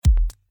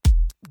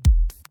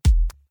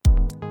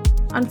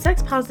On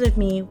Sex Positive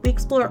Me, we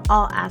explore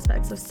all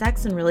aspects of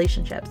sex and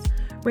relationships,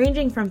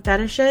 ranging from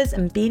fetishes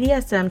and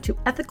BDSM to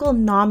ethical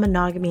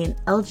non-monogamy and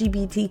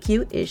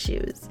LGBTQ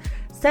issues.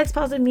 Sex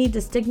Positive Me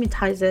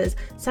destigmatizes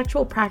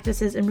sexual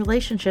practices and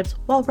relationships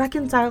while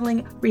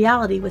reconciling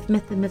reality with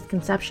myth and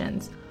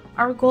misconceptions.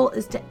 Our goal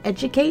is to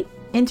educate,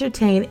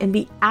 entertain, and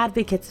be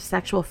advocates of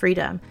sexual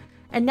freedom.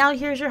 And now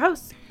here's your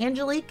hosts,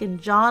 Angelique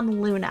and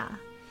John Luna.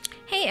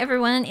 Hey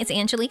everyone, it's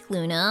Angelique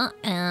Luna,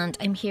 and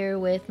I'm here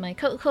with my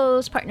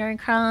co-host, partner in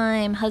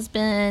crime,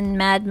 husband,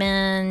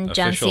 madman,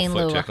 John C.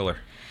 Official foot tickler.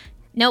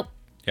 Nope.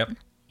 Yep.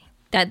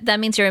 That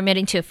means you're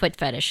admitting to a foot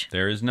fetish.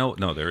 There is no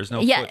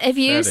Yeah, foot if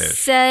you fetish.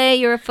 say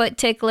you're a foot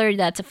tickler,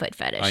 that's a foot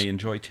fetish. I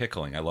enjoy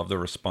tickling. I love the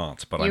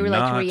response, but you I'm like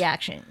not.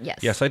 reaction, yes.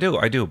 Yes, I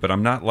do, but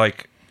I'm not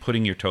like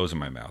putting your toes in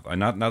my mouth. I'm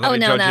not that I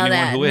no, judge no, anyone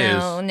that, who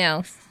is.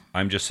 No.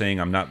 I'm just saying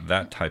I'm not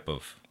that type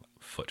of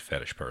foot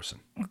fetish person.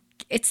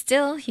 It's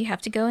still, you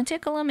have to go and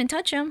tickle them and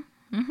touch them.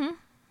 Mm-hmm.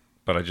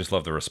 But I just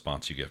love the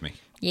response you give me.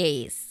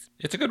 Yes.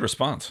 It's a good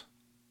response.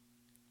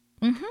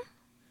 Mm-hmm.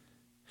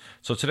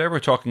 So today we're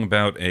talking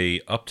about a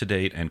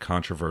up-to-date and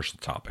controversial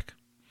topic.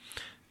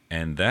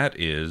 And that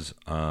is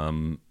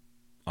on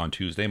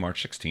Tuesday,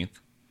 March 16th,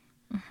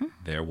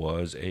 there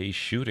was a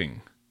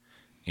shooting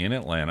in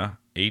Atlanta.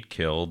 8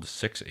 killed,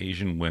 6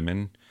 Asian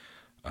women.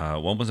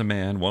 One was a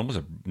man, one was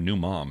a new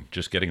mom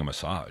just getting a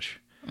massage.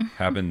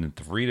 Happened in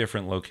 3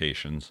 different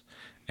locations.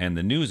 And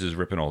the news is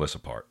ripping all this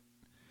apart.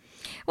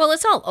 Well,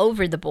 it's all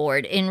over the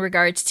board in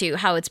regards to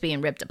how it's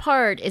being ripped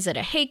apart. Is it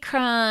a hate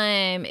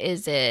crime?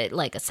 Is it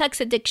like a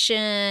sex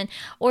addiction?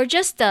 Or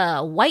just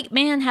a white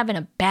man having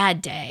a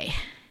bad day?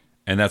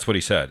 And that's what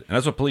he said. And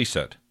that's what police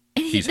said.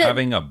 He's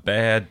having a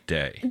bad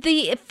day.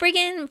 The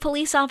friggin'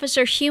 police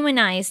officer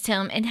humanized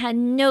him and had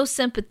no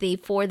sympathy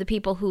for the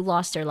people who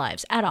lost their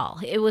lives at all.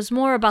 It was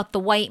more about the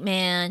white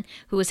man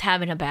who was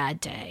having a bad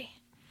day.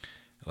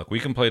 Look,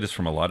 we can play this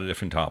from a lot of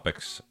different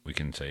topics. We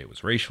can say it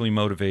was racially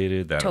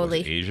motivated, that Totally.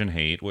 It was Asian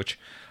hate, which,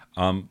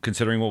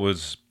 considering what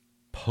was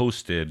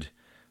posted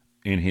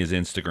in his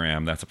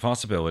Instagram, that's a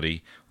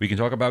possibility. We can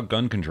talk about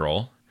gun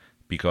control,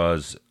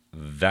 because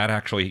that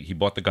actually, he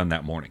bought the gun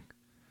that morning.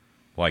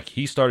 Like,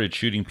 he started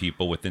shooting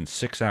people within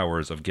 6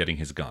 hours of getting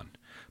his gun.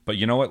 But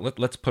you know what?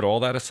 Let's put all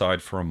that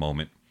aside for a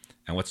moment,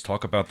 and let's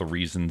talk about the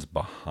reasons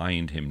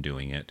behind him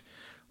doing it,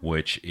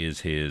 which is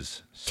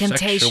his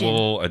Temptation.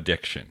 Sexual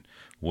addiction.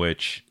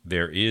 Which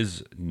there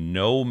is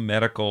no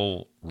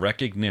medical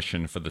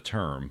recognition for the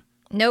term.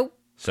 Nope.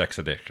 Sex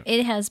addiction.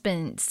 It has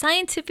been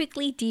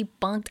scientifically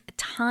debunked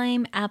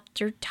time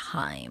after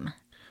time.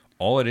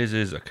 All it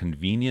is a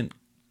convenient,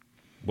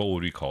 what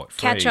would we call it?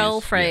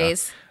 Catch-all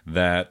phrase. Yeah,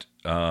 that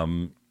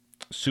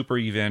super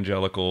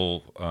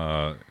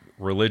evangelical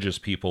religious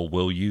people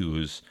will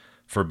use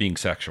for being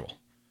sexual.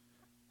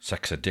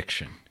 Sex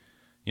addiction.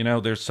 You know,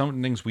 there's some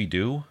things we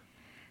do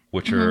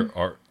which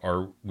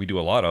are we do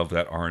a lot of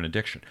that are an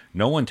addiction.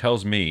 No one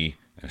tells me,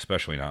 and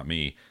especially not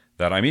me,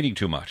 that I'm eating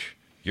too much.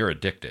 You're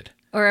addicted.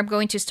 Or I'm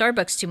going to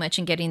Starbucks too much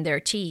and getting their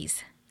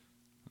teas.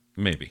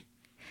 Maybe.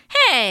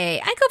 Hey,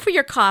 I go for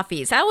your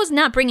coffees. I was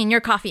not bringing your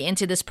coffee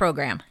into this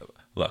program.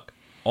 Look,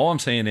 all I'm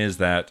saying is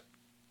that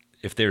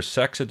if there's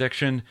sex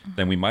addiction,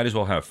 then we might as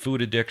well have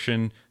food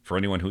addiction for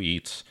anyone who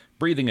eats,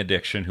 breathing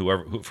addiction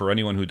for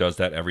anyone who does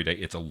that every day.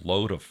 It's a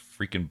load of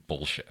freaking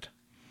bullshit.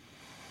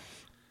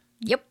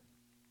 Yep.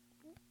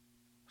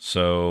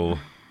 So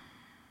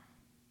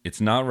it's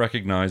not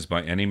recognized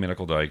by any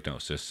medical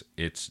diagnosis.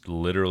 It's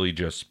literally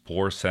just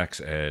poor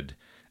sex ed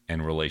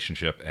and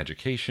relationship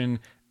education,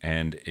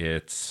 and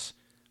it's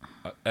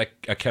a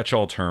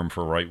catch-all term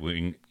for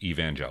right-wing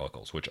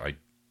evangelicals, which I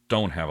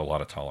don't have a lot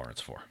of tolerance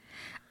for.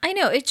 I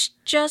know, it's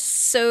just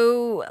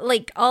so,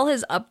 like, all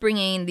his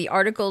upbringing, the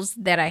articles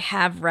that I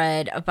have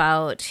read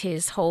about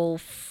his whole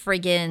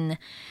friggin'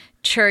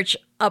 church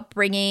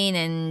upbringing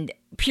and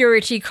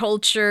purity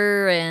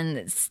culture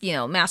and, you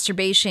know,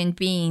 masturbation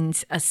being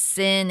a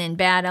sin and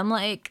bad. I'm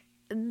like,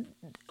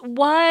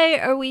 why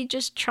are we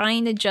just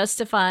trying to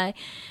justify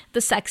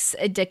the sex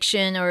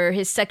addiction or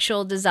his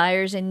sexual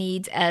desires and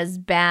needs as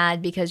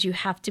bad because you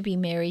have to be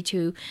married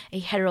to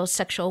a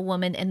heterosexual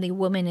woman and the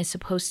woman is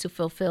supposed to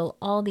fulfill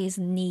all these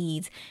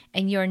needs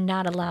and you're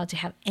not allowed to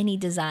have any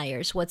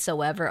desires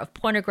whatsoever of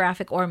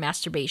pornographic or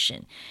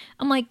masturbation?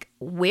 I'm like,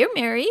 we're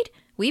married.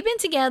 We've been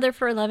together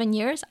for 11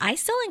 years. I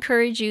still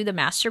encourage you to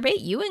masturbate.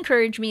 You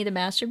encourage me to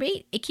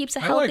masturbate. It keeps a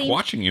healthy... I like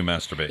watching you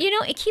masturbate. You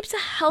know, it keeps a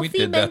healthy we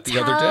did that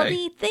mentality the other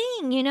day.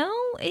 thing, you know?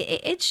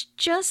 It's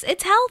just,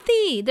 it's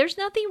healthy. There's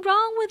nothing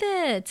wrong with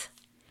it.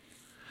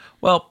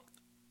 Well,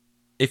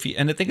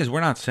 and the thing is,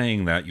 we're not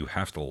saying that you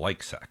have to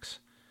like sex.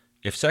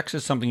 If sex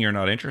is something you're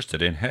not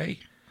interested in, hey,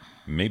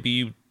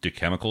 maybe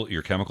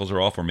your chemicals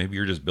are off, or maybe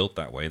you're just built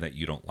that way that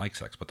you don't like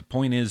sex. But the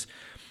point is,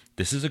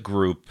 this is a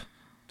group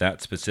that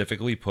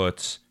specifically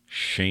puts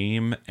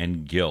shame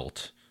and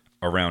guilt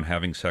around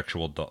having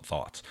sexual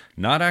thoughts.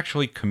 Not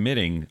actually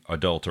committing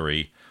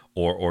adultery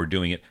or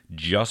doing it,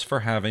 just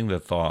for having the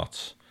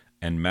thoughts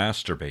and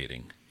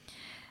masturbating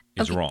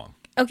is wrong.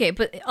 Okay,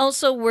 but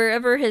also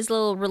wherever his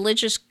little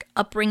religious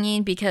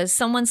upbringing, because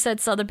someone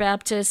said Southern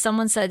Baptist,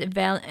 someone said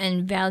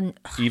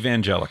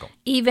Evangelical.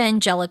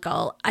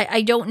 evangelical.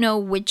 I don't know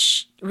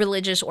which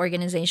religious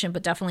organization,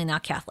 but definitely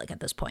not Catholic at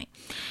this point.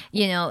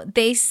 You know,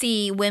 they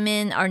see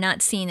women are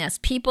not seen as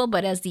people,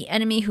 but as the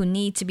enemy who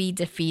need to be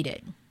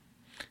defeated.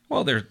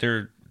 Well,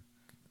 they're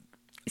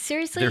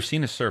Seriously? they're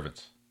seen as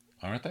servants,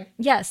 aren't they?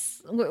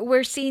 Yes,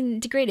 we're seen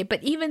degraded.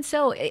 But even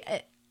so,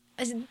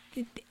 as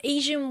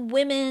Asian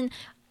women,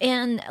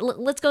 and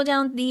let's go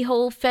down the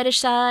whole fetish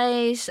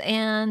size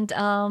and,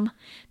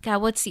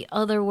 God, what's the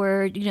other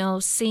word? You know,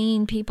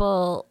 seeing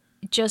people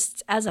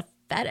just as a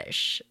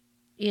fetish,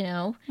 you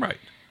know? Right.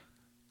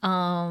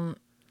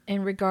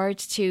 In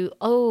regards to,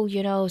 oh,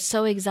 you know,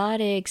 so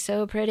exotic,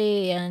 so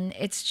pretty, and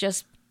it's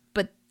just,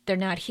 but they're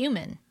not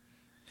human.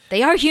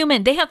 They are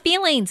human. They have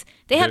feelings.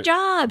 They have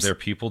jobs. They're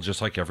people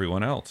just like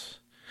everyone else.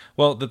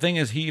 Well, the thing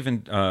is, he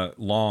even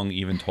Long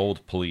even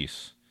told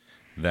police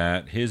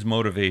that his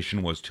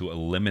motivation was to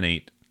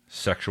eliminate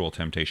sexual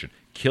temptation,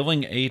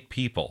 killing 8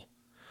 people,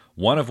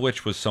 one of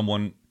which was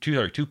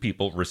two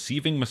people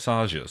receiving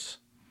massages,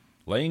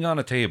 laying on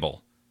a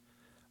table.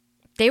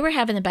 They were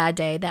having a bad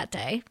day that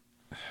day.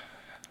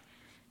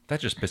 That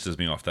just pisses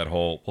me off, that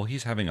whole, well,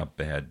 he's having a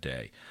bad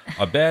day.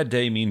 A bad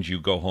day means you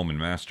go home and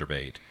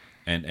masturbate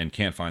and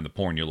can't find the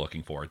porn you're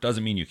looking for. It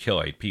doesn't mean you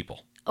kill 8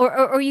 people.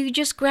 Or you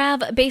just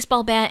grab a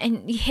baseball bat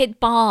and hit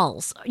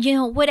balls. You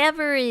know,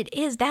 whatever it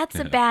is, that's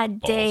a bad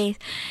day.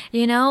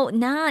 You know,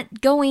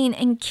 not going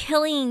and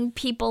killing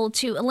people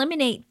to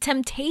eliminate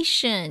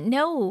temptation.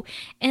 No.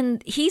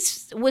 And he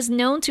was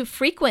known to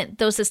frequent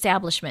those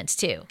establishments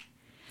too.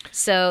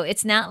 So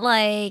it's not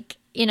like,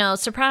 you know,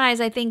 surprise,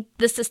 I think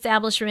this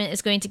establishment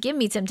is going to give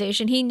me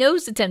temptation. He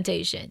knows the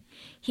temptation.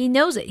 He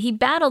knows it. He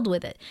battled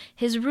with it.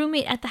 His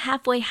roommate at the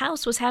halfway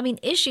house was having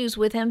issues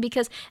with him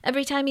because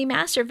every time he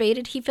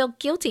masturbated, he felt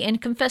guilty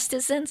and confessed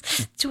his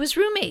sins to his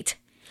roommate.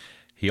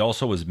 He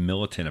also was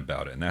militant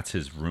about it, and that's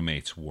his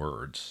roommate's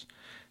words.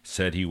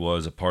 Said he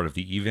was a part of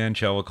the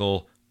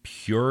evangelical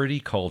purity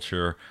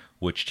culture,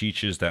 which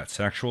teaches that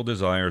sexual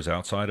desires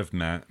outside of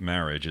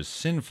marriage is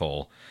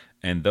sinful,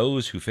 and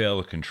those who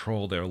fail to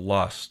control their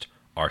lust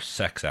are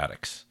sex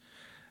addicts.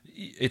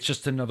 It's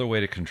just another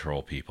way to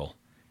control people.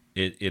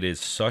 It is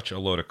such a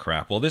load of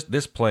crap. Well,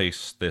 this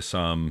place,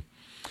 I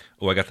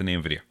got the name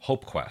of it here,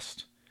 Hope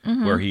Quest,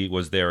 where he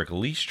was there at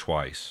least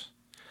twice,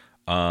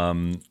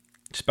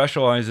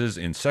 specializes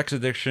in sex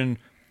addiction,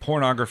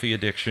 pornography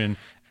addiction,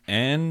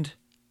 and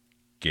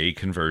gay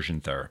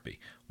conversion therapy,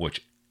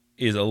 which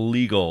is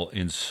illegal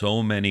in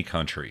so many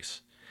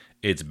countries.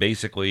 It's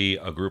basically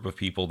a group of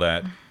people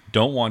that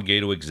don't want gay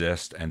to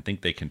exist and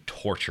think they can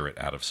torture it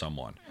out of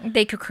someone.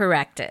 They could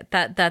correct it.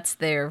 That's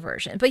their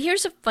version. But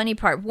here's the funny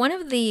part. One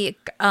of the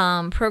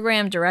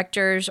program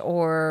directors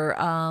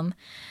I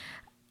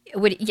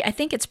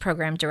think it's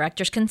program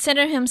directors,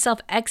 consider himself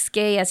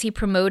ex-gay as he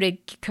promoted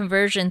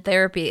conversion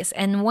therapies.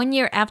 And 1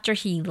 year after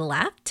he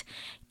left,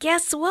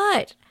 guess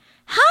what?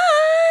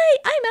 Hi,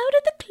 I'm out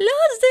of the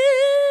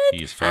closet.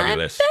 He's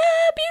fabulous. I'm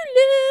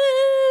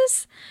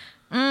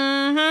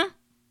fabulous.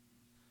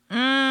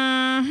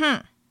 Mm-hmm.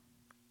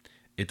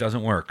 It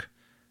doesn't work.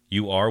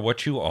 You are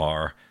what you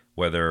are,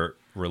 whether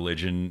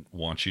religion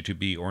wants you to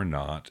be or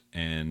not.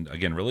 And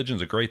again,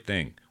 religion's a great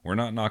thing. We're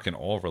not knocking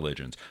all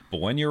religions. But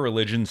when your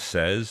religion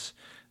says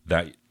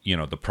that, you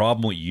know, the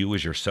problem with you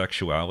is your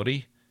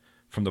sexuality,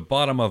 from the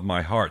bottom of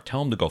my heart,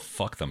 tell them to go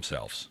fuck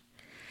themselves.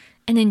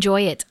 And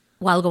enjoy it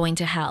while going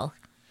to hell.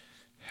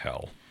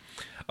 Hell.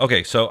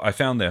 Okay, so I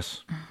found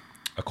this.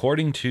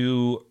 According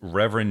to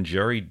Reverend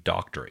Jerry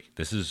Dockery,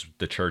 this is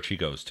the church he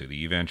goes to,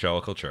 the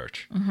evangelical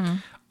church. Mm-hmm.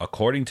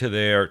 According to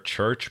their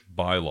church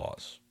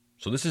bylaws,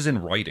 so this is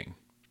in writing,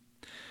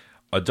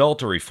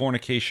 adultery,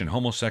 fornication,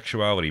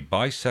 homosexuality,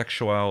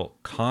 bisexual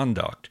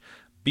conduct,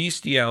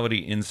 bestiality,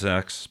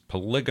 incest,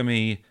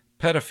 polygamy,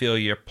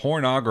 pedophilia,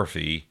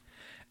 pornography,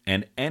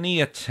 and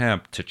any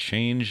attempt to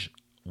change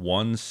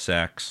one's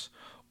sex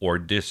or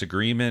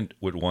disagreement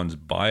with one's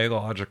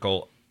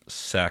biological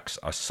sex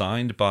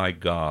assigned by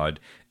God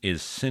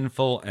is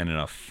sinful and an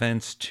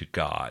offense to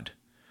God.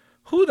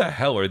 Who the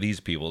hell are these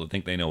people that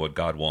think they know what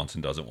God wants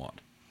and doesn't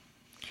want?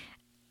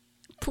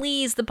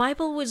 Please, the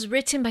Bible was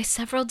written by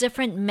several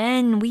different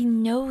men. We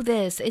know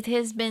this. It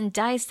has been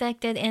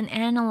dissected and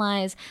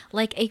analyzed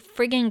like a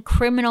friggin'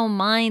 Criminal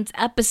Minds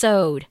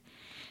episode.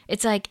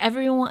 It's like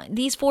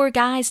these 4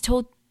 guys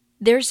told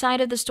their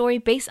side of the story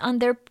based on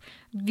their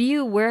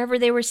view wherever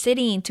they were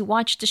sitting to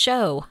watch the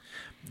show.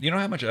 You know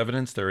how much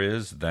evidence there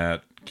is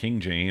that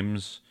King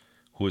James,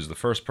 who was the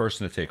first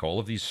person to take all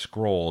of these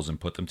scrolls and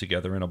put them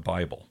together in a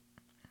Bible,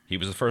 he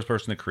was the first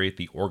person to create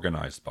the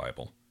organized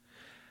Bible,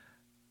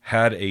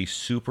 had a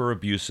super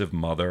abusive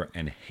mother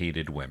and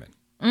hated women.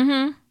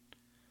 Mm-hmm.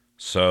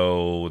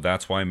 So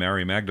that's why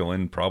Mary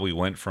Magdalene probably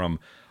went from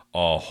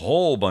a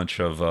whole bunch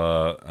of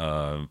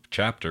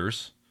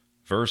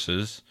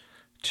verses,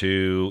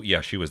 to,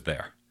 yeah, she was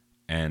there.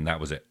 And that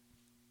was it.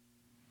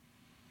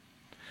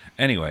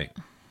 Anyway,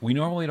 we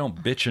normally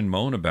don't bitch and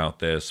moan about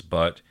this,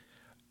 but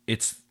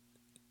it's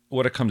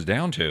what it comes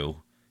down to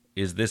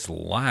is this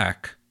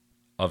lack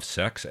of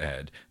sex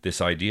ed,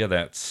 this idea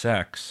that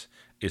sex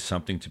is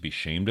something to be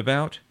shamed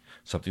about,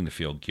 something to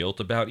feel guilt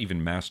about.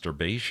 Even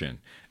masturbation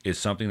is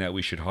something that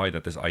we should hide,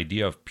 that this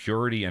idea of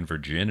purity and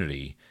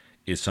virginity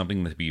is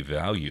something to be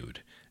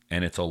valued.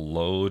 And it's a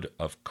load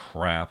of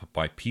crap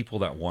by people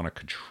that want to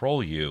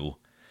control you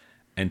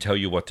and tell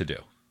you what to do.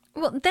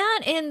 Well, that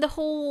and the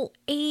whole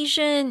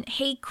Asian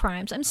hate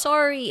crimes. I'm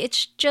sorry.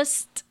 It's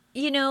just,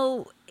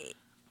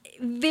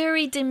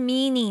 very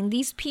demeaning.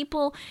 These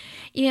people,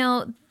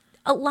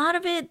 a lot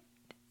of it,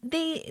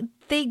 they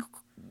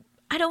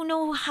I don't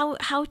know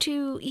how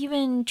to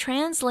even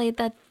translate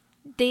that.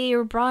 They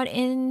are brought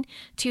in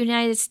to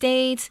United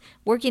States,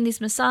 working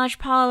these massage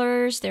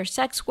parlors. They're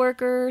sex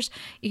workers,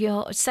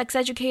 sex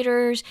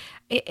educators.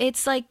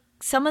 It's like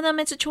some of them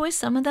it's a choice,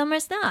 some of them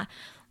it's not.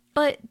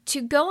 But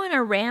to go on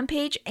a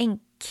rampage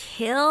and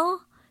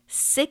kill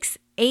 6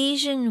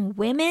 Asian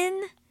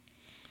women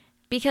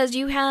because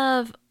you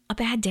have a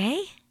bad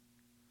day?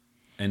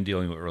 And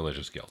dealing with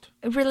religious guilt.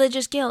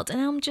 Religious guilt. And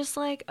I'm just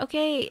like,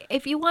 okay,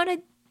 if you want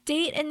to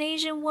date an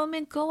Asian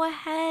woman, go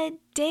ahead,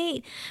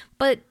 date.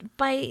 But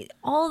by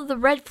all the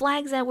red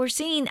flags that we're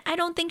seeing, I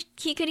don't think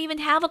he could even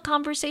have a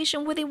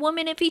conversation with a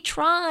woman if he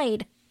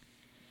tried.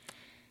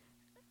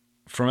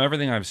 From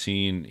everything I've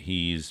seen,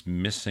 he's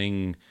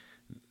missing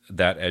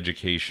that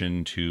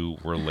education to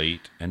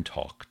relate and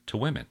talk to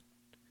women.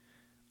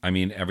 I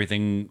mean,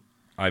 everything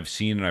I've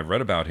seen and I've read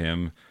about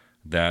him,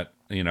 that,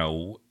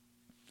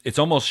 it's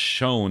almost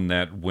shown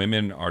that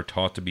women are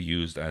taught to be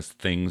used as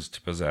things to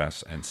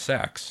possess and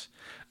sex,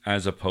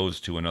 as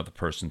opposed to another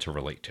person to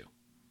relate to.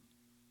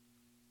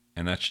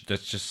 And that's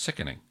just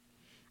sickening.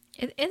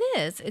 It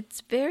is.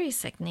 It's very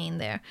sickening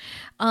there.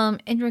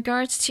 In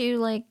regards to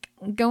like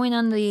going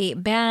on the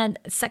bad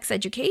sex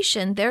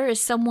education, there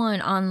is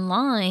someone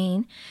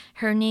online.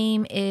 Her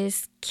name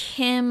is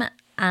Kim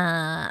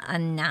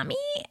Anami.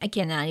 I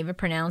cannot even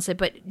pronounce it,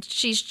 but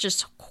she's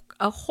just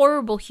a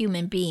horrible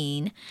human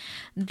being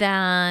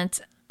that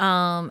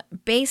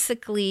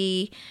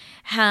basically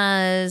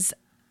has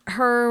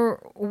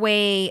her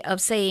way of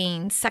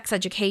saying sex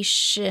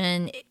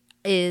education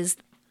is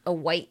a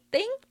white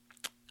thing,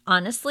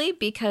 honestly,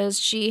 because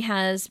she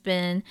has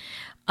been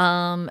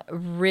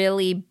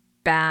really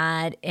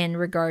bad in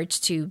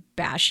regards to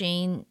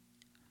bashing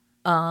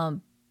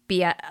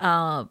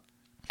BIPOC,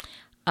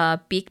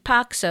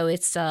 so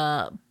it's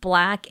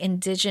Black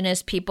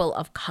Indigenous People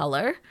of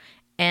Color,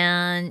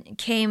 and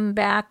came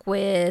back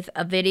with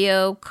a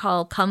video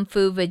called Kung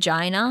Fu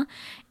Vagina.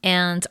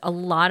 And a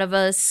lot of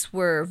us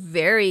were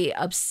very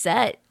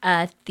upset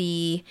at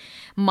the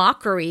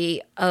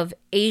mockery of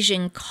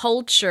Asian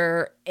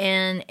culture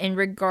and in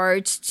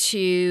regards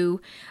to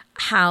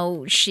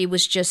how she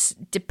was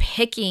just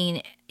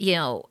depicting,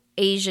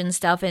 Asian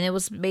stuff. And it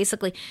was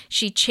basically,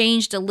 she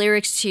changed the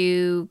lyrics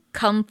to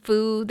Kung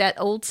Fu, that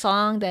old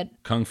song, that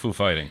Kung Fu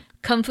Fighting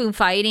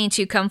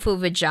to Kung Fu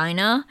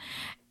Vagina.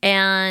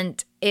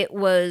 And it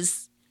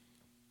was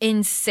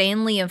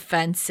insanely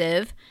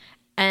offensive.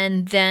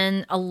 And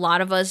then a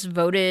lot of us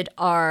voted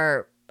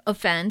our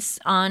offense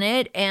on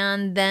it.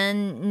 And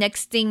then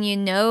next thing you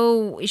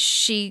know,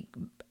 she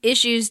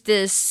issues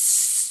this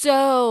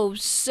so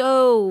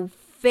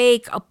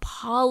fake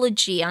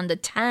apology on the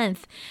 10th.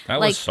 That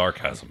was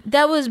sarcasm.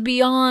 That was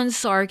beyond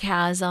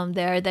sarcasm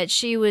there, that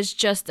she was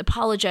just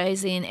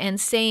apologizing and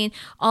saying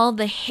all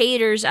the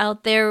haters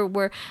out there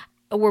were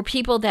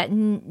people that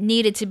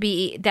needed to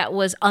be, that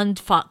was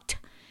unfucked.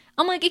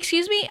 I'm like,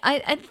 excuse me?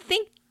 I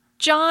think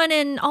John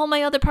and all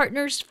my other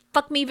partners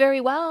fuck me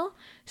very well.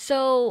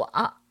 So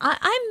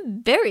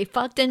I'm very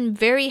fucked and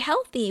very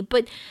healthy.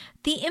 But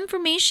the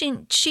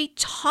information she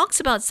talks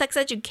about, sex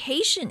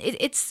education,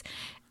 it's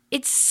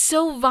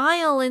so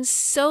vile and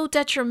so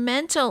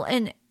detrimental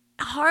and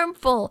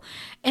harmful.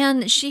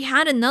 And she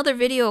had another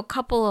video a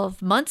couple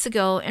of months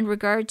ago in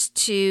regards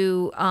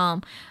to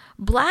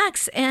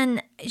Blacks,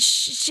 and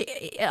she,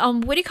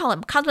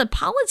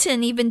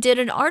 Cosmopolitan even did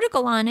an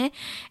article on it.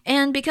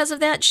 And because of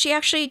that, she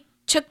actually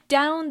took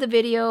down the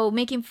video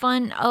making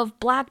fun of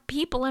Black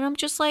people. And I'm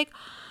just like,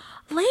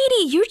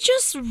 lady, you're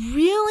just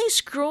really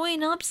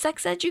screwing up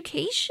sex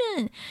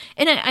education.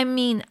 And I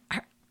mean,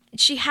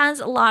 she has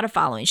a lot of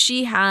following.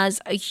 She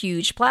has a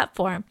huge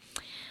platform.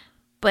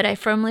 But I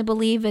firmly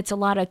believe it's a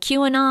lot of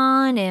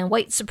QAnon and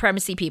white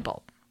supremacy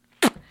people.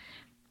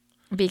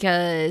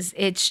 Because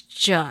it's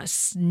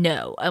just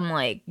no. I'm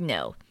like,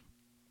 no.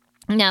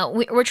 Now,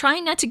 we're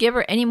trying not to give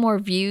her any more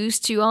views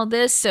to all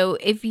this. So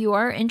if you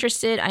are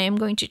interested, I am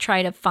going to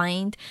try to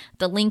find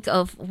the link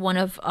of one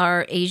of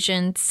our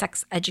Asian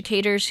sex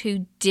educators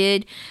who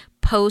did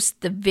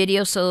post the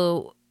video.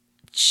 So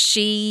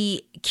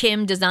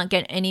Kim does not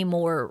get any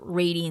more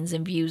ratings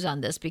and views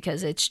on this,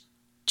 because it's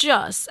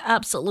just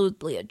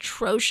absolutely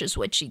atrocious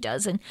what she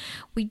does. And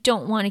we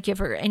don't want to give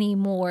her any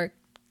more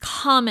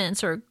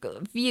comments or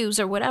views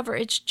or whatever.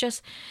 It's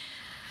just,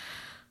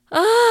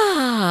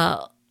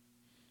 I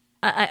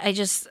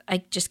just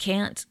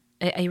can't.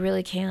 I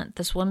really can't.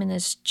 This woman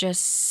is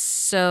just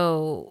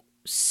so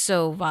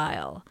so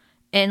vile.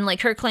 And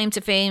like her claim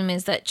to fame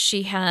is that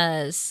she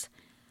has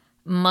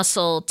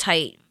muscle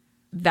tight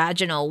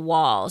vaginal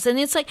walls. And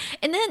it's like,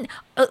 and then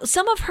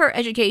some of her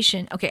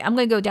education, okay, I'm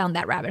going to go down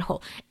that rabbit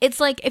hole. It's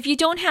like, if you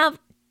don't have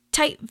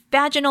tight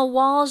vaginal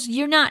walls,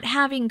 you're not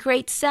having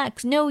great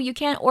sex. No, you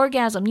can't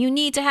orgasm. You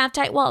need to have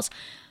tight walls.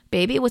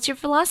 Baby, what's your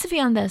philosophy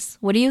on this?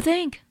 What do you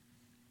think?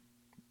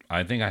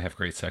 I think I have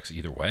great sex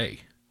either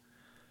way.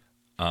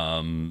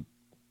 I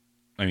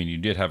mean, you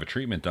did have a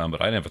treatment done,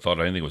 but I never thought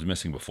anything was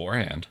missing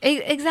beforehand.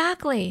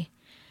 Exactly.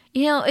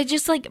 You know, it's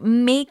just like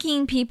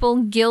making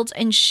people guilt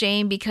and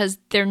shame because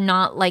they're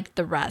not like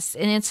the rest.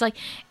 And it's like,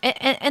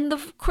 and the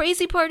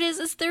crazy part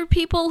is there are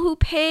people who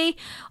pay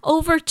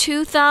over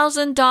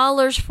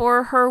 $2,000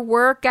 for her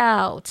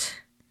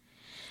workout.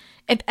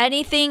 If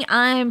anything,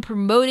 I'm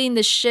promoting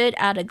the shit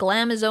out of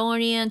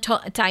Glamazonian,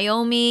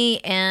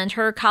 Tayomi, and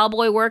her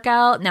cowboy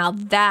workout. Now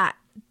that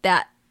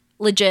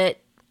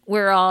legit,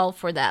 we're all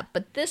for that.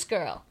 But this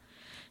girl,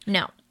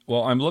 no.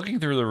 Well, I'm looking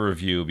through the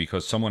review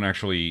because someone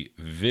actually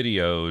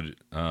videoed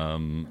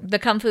the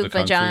Kung Fu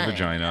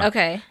Vagina.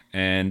 Okay.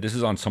 And this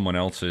is on someone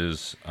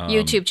else's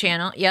YouTube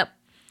channel. Yep.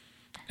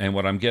 And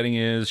what I'm getting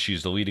is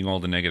she's deleting all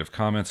the negative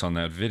comments on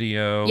that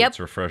video. Yep. It's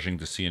refreshing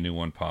to see a new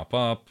one pop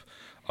up.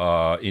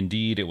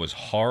 Indeed, it was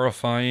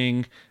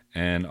horrifying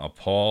and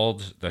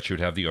appalled that she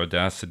would have the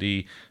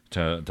audacity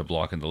to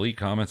block and delete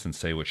comments and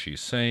say what she's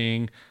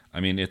saying. I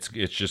mean, it's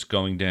just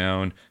going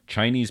down.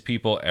 Chinese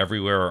people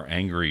everywhere are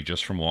angry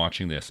just from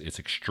watching this. It's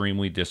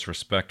extremely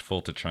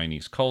disrespectful to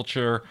Chinese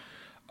culture.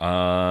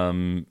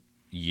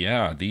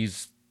 Yeah,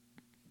 these...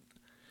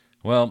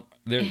 Well,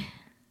 they're...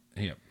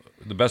 Yeah,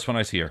 the best one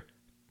I see here.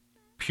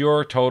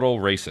 Pure, total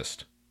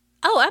racist.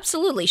 Oh,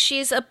 absolutely.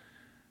 She's a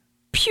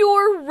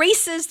pure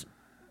racist.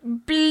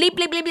 Bleep,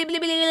 bleep, bleep, bleep,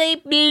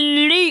 bleep, bleep,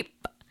 bleep.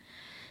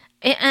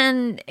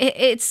 And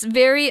it's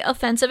very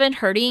offensive and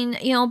hurting,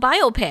 you know,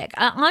 biopic,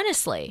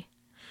 honestly.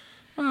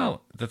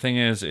 Well, the thing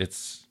is,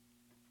 it's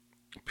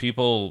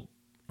people,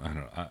 I don't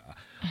know.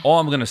 All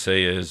I'm going to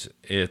say is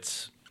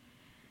it's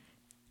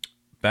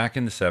back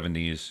in the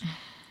 70s,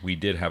 we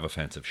did have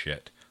offensive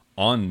shit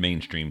on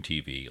mainstream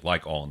TV,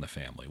 like All in the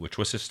Family, which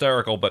was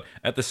hysterical, but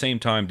at the same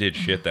time did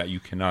shit that you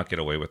cannot get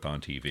away with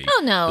on TV.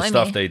 Oh, no. The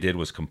stuff they did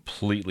was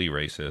completely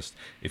racist.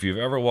 If you've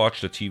ever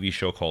watched a TV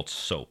show called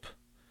Soap,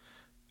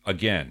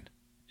 again,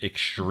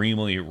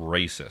 extremely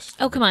racist.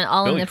 Oh, come on.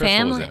 All Billy in the Crystal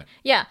Family? was in it.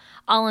 Yeah.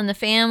 All in the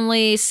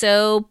Family,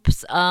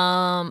 Soaps.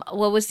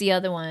 What was the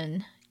other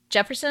one?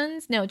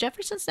 Jefferson's? No,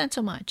 Jefferson's not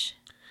so much.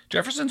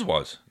 Jefferson's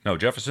was. No,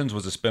 Jefferson's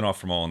was a spinoff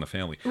from All in the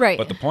Family. Right.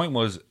 But the point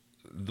was,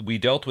 we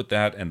dealt with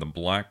that and the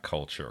black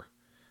culture.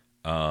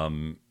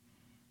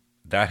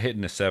 That hit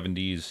in the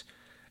 70s.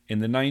 In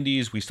the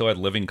 90s, we still had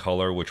Living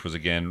Color, which was,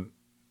 again,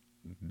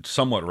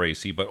 somewhat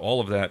racy, but all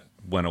of that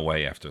went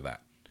away after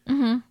that.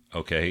 Mm-hmm.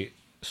 Okay?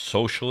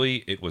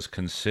 Socially, it was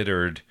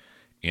considered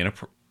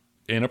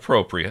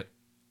inappropriate,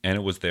 and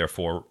it was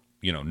therefore,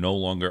 you know, no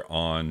longer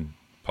on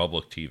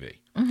public TV.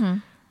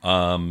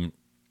 Mm-hmm.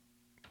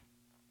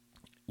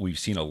 We've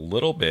seen a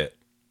little bit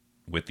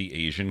with the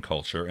Asian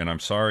culture, and I'm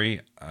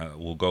sorry,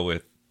 we'll go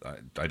with,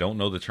 I don't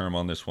know the term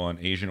on this one,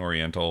 Asian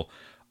Oriental,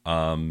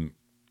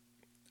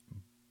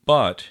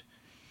 but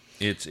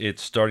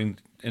it's starting,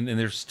 and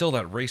there's still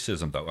that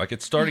racism though, like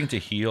it's starting to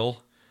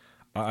heal.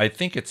 I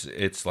think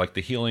it's like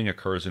the healing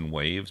occurs in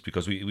waves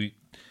because we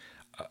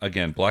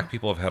again, black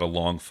people have had a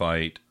long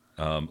fight,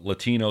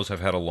 Latinos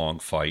have had a long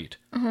fight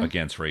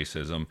against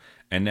racism,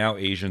 and now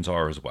Asians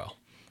are as well.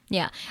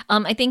 Yeah.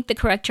 I think the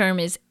correct term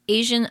is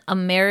Asian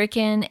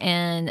American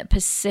and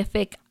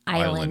Pacific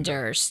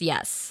Islanders.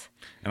 Yes.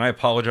 And I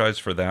apologize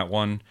for that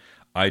one.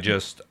 I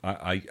just,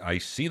 I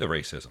see the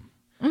racism.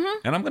 Mm-hmm.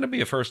 And I'm going to be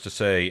the first to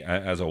say,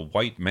 as a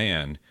white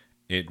man,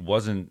 it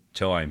wasn't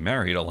till I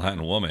married a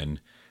Latin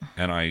woman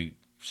and I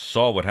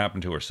saw what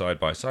happened to her side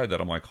by side that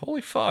I'm like,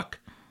 holy fuck,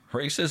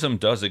 racism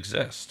does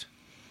exist.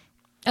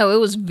 Oh, it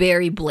was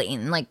very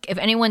blatant. Like, if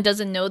anyone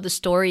doesn't know, the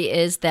story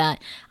is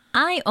that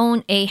I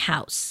own a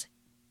house.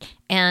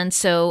 And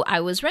so I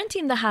was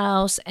renting the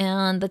house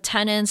and the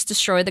tenants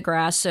destroyed the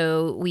grass.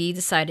 So we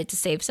decided to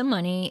save some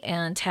money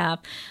and have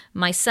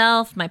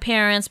myself, my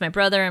parents, my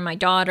brother, and my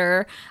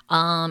daughter,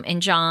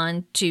 and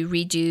John to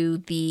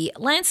redo the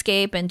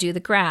landscape and do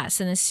the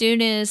grass. And as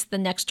soon as the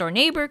next door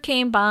neighbor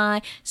came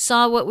by,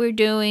 saw what we were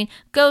doing,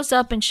 goes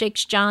up and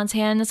shakes John's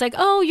hand. And it's like,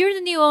 oh, you're the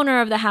new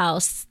owner of the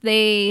house.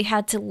 They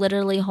had to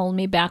literally hold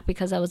me back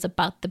because I was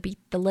about to beat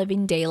the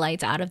living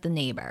daylights out of the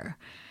neighbor.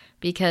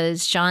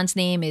 Because Sean's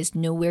name is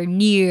nowhere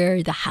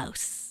near the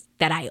house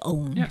that I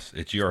own. Yes,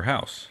 it's your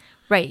house.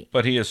 Right.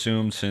 But he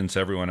assumed since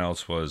everyone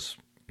else was,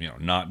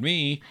 not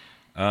me,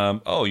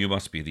 oh, you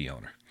must be the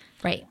owner.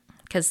 Right.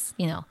 Because,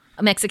 a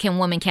Mexican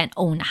woman can't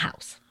own a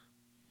house.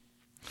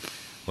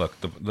 Look,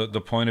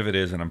 the point of it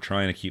is, and I'm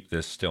trying to keep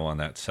this still on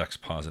that sex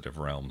positive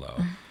realm,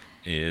 though,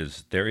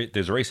 is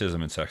there's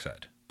racism in sex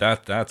ed.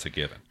 That's a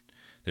given.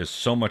 There's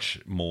so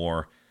much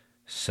more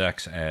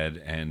sex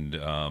ed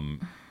and...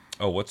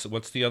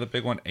 what's the other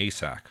big one?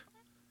 ASAC.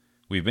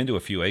 We've been to a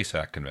few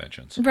ASAC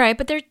conventions. Right,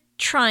 but they're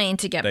trying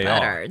to get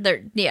better.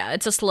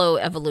 It's a slow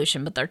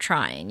evolution, but they're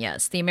trying.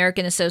 Yes, the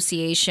American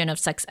Association of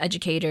Sex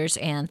Educators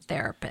and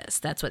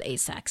Therapists. That's what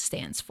ASAC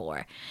stands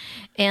for.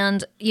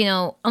 And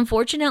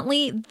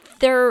unfortunately,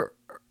 their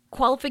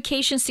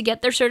qualifications to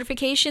get their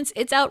certifications,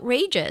 it's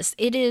outrageous.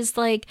 It is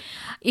like,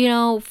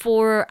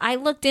 I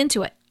looked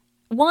into it.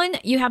 One,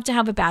 you have to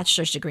have a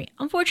bachelor's degree.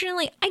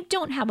 Unfortunately, I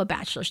don't have a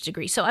bachelor's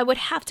degree, so I would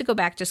have to go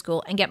back to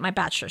school and get my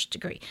bachelor's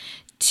degree.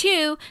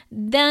 Two,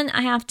 then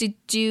I have to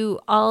do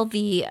all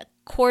the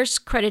course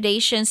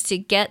accreditations to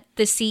get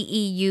the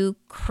CEU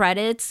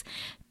credits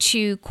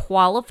to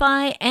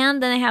qualify,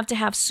 and then I have to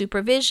have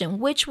supervision,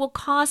 which will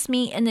cost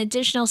me an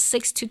additional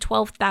 $6,000 to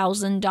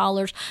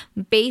 $12,000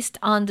 based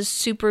on the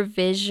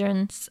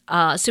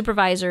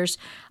supervisors'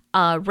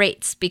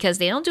 rates, because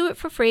they don't do it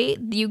for free.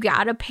 You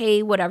gotta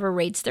pay whatever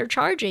rates they're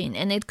charging,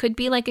 and it could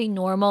be like a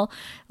normal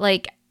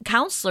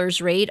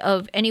counselor's rate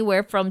of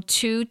anywhere from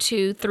 $200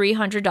 to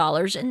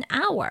 $300 an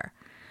hour.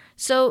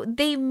 So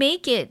they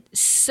make it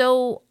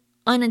so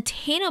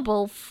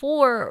unattainable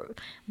for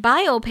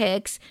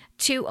biopics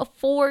to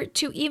afford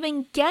to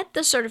even get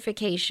the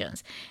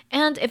certifications.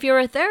 And if you're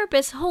a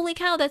therapist, holy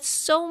cow, that's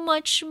so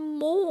much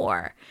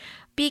more.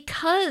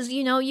 Because,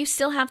 you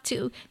still have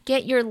to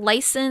get your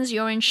license,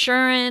 your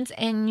insurance,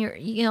 and your,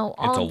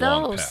 all of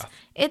those.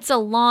 It's a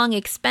long,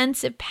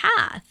 expensive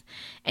path.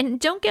 And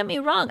don't get me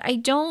wrong, I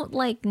don't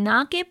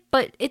knock it,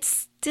 but it's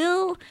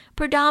still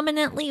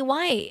predominantly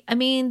white. I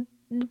mean,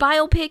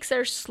 biopics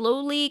are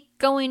slowly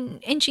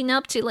inching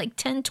up to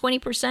 10,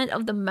 20%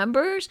 of the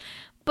members,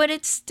 but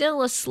it's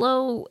still a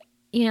slow,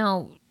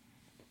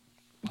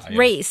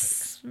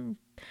 race.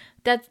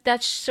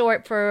 That's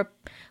short for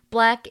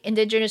Black,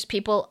 Indigenous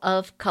people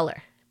of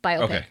color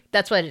biopic. Okay.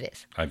 That's what it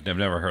is. I've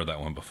never heard that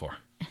one before.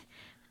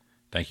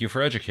 Thank you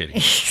for educating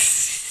me.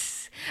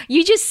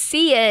 You just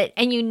see it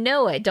and you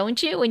know it,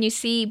 don't you? When you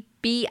see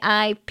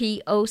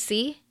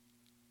BIPOC.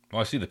 Well,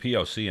 I see the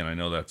POC and I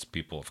know that's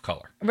people of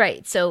color.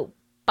 Right. So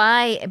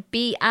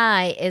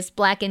BI is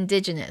Black,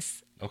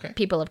 Indigenous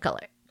people of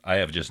color. I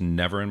have just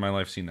never in my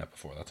life seen that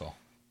before. That's all.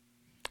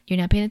 You're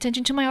not paying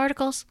attention to my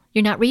articles?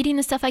 You're not reading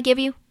the stuff I give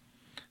you?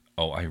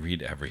 Oh, I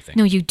read everything.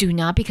 No, you do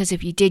not, because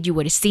if you did, you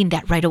would have seen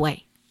that right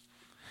away.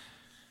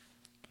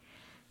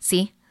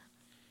 See?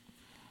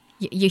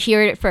 You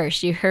hear it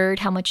first. You heard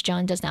how much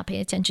John does not pay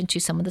attention to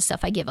some of the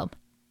stuff I give him.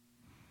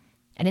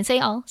 I didn't say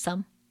all,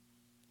 some.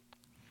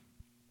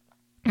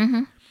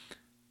 Mm-hmm.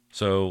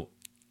 So,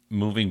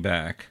 moving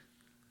back,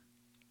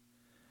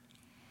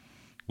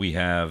 we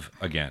have,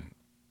 again,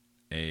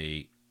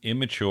 a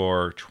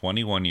immature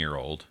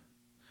 21-year-old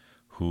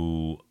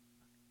who,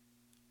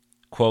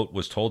 quote,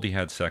 was told he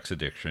had sex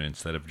addiction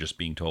instead of just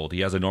being told he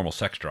has a normal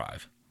sex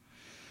drive,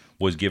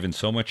 was given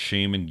so much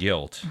shame and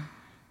guilt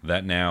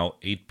that now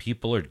 8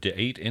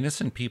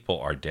 innocent people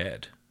are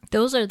dead.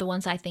 Those are the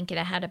ones I think that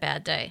had a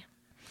bad day.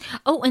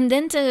 Oh, and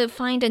then to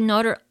find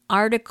another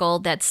article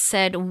that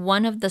said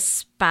one of the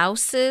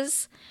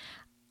spouses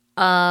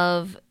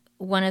of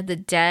one of the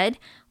dead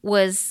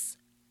was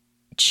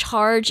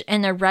charged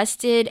and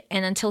arrested,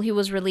 and until he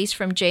was released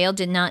from jail,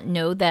 did not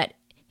know that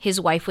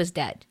his wife was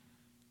dead.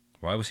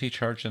 Why was he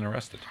charged and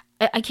arrested?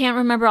 I can't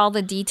remember all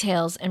the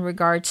details in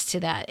regards to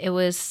that. It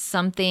was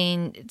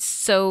something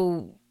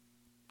so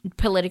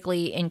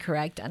politically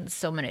incorrect on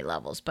so many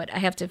levels, but I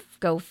have to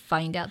go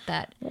find out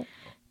that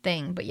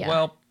thing. But yeah.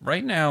 Well,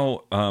 right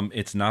now,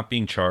 it's not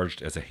being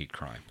charged as a hate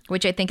crime,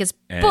 which I think is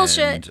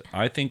bullshit. And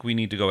I think we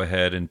need to go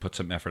ahead and put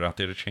some effort out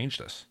there to change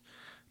this,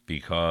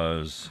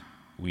 because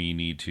we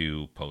need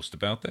to post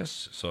about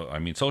this. So, I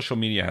mean, social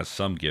media has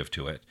some give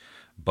to it,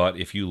 but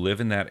if you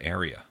live in that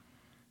area,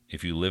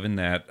 if you live in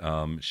that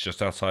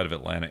just outside of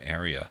Atlanta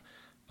area,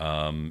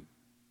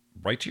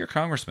 write to your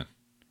congressman.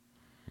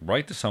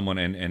 Write to someone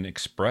and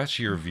express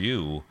your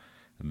view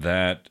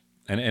that,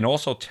 and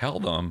also tell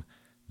them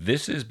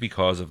this is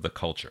because of the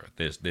culture.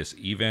 This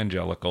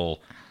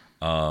evangelical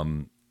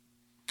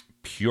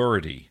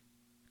purity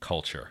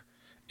culture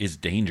is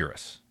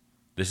dangerous.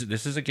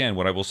 This is again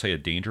what I will say, a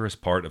dangerous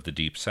part of the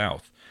Deep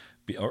South,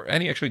 or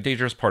actually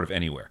dangerous part of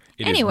anywhere.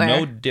 It is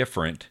no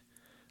different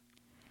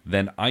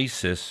than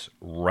ISIS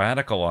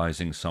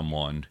radicalizing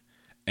someone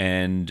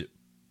and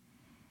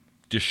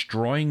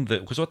destroying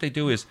because what they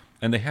do is,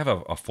 and they have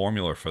a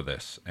formula for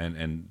this,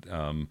 and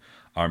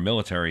our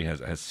military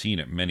has seen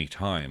it many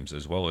times,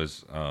 as well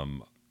as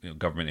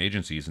government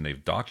agencies, and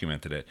they've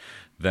documented it,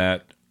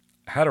 that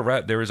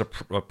there is a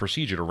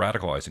procedure to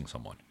radicalizing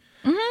someone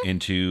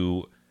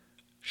into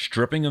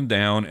stripping them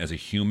down as a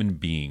human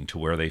being to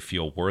where they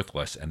feel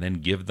worthless, and then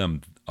give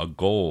them a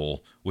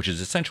goal, which is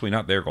essentially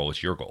not their goal,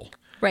 it's your goal.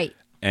 Right.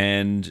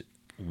 And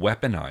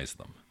weaponize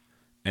them.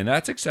 And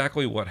that's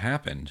exactly what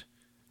happened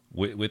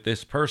with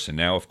this person.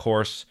 Now, of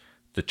course,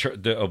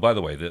 by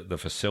the way, the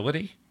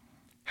facility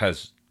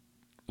has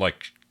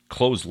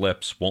closed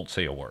lips, won't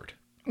say a word.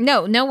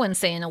 No one's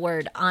saying a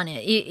word on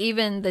it.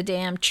 Even the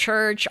damn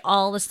church,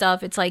 all the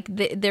stuff. It's like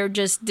they're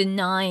just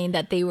denying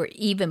that they were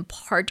even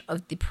part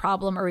of the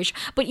problem or issue.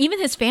 But even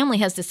his family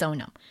has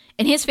disowned him,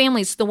 and his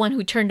family's the one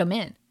who turned him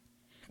in.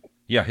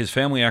 Yeah, his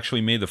family actually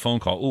made the phone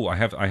call. Ooh, I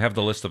have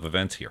the list of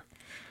events here.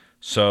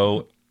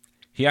 So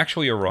he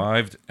actually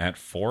arrived at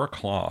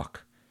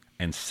 4:00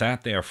 and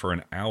sat there for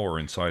an hour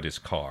inside his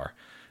car.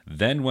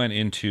 Then went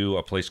into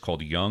a place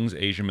called Young's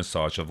Asian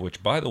Massage, of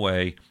which, by the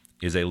way,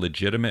 is a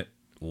legitimate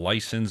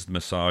licensed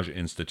massage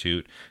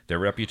institute. Their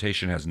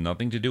reputation has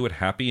nothing to do with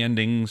happy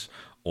endings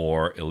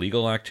or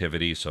illegal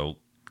activity, so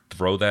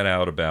throw that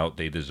out about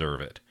they deserve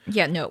it.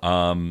 Yeah, no.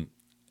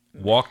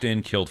 Walked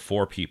in, killed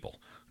 4 people.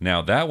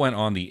 Now, that went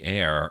on the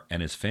air,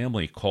 and his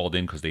family called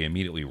in because they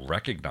immediately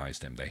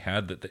recognized him. They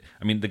had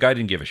the guy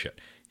didn't give a shit.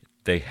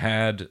 They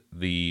had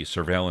the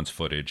surveillance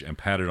footage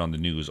and had it on the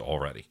news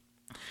already.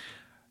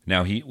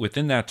 Now,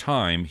 within that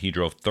time, he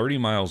drove 30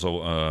 miles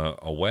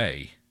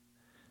away.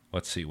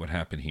 Let's see what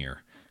happened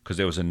here. Because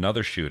there was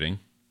another shooting.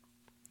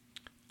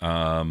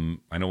 I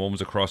know one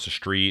was across the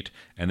street,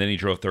 and then he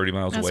drove 30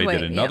 miles away,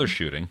 did another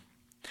shooting.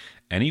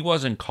 And he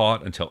wasn't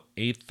caught until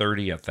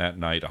 8:30 at that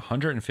night,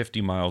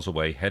 150 miles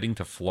away, heading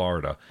to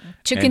Florida.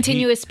 To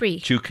continue his spree.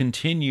 To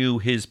continue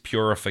his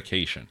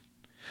purification.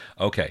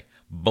 Okay,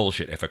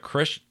 bullshit.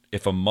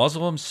 If a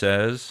Muslim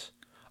says,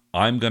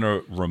 I'm going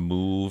to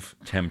remove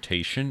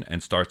temptation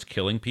and starts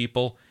killing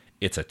people,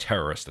 it's a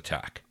terrorist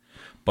attack.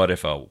 But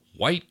if a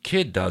white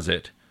kid does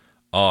it,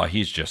 oh,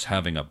 he's just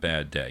having a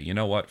bad day. You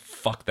know what?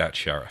 Fuck that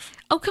sheriff.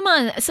 Oh, come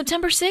on.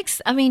 September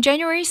 6th? I mean,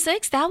 January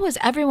 6th?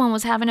 Everyone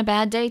was having a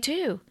bad day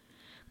too.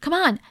 Come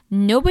on.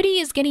 Nobody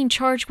is getting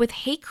charged with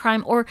hate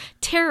crime or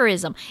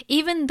terrorism,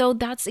 even though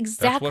that's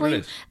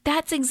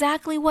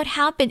exactly what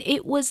happened.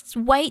 It was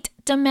white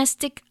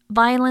domestic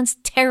violence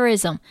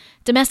terrorism.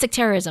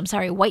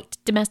 White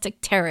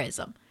domestic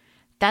terrorism.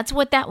 That's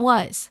what that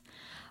was.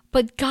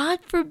 But God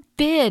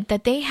forbid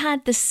that they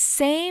had the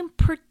same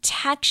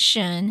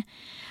protection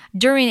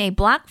during a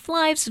Black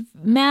Lives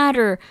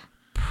Matter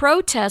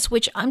protest,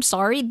 which I'm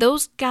sorry,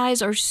 those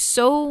guys are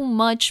so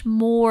much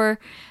more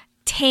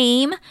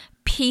tame,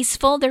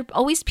 peaceful. They're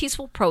always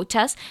peaceful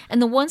protests.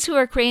 And the ones who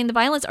are creating the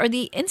violence are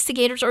the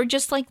instigators or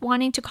just like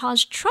wanting to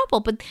cause trouble.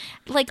 But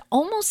like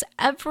almost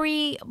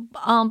every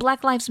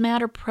Black Lives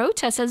Matter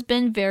protest has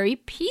been very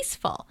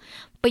peaceful.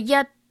 But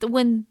yet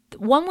when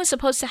one was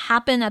supposed to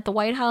happen at the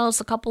White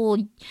House a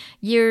couple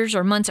years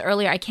or months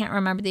earlier, I can't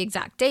remember the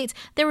exact dates,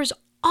 there was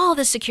all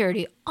this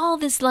security, all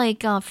this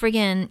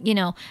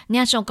friggin',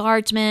 National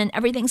Guardsmen,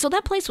 everything. So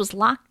that place was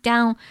locked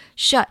down,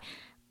 shut.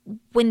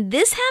 When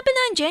this happened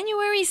on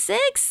January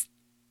 6th,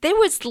 there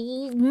was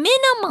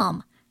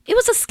minimum. It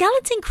was a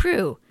skeleton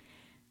crew.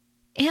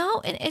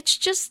 And it's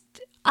just,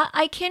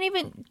 I can't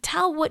even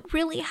tell what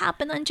really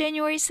happened on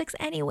January 6th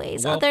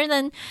anyways, other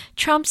than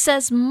Trump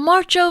says,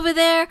 march over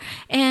there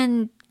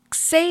and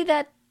say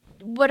that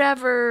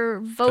whatever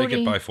voting. Take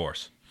it by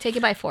force. Take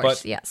it by force,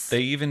 but yes.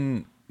 They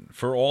even,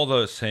 for all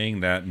the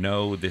saying that,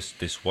 no,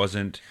 this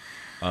wasn't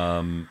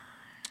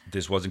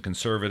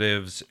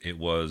conservatives, it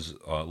was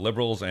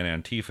liberals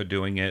and Antifa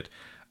doing it.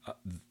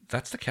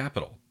 That's the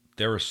Capitol.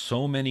 There are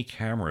so many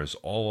cameras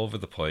all over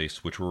the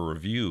place which were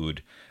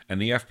reviewed,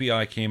 and the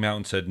FBI came out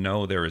and said,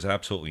 no, there is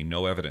absolutely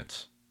no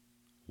evidence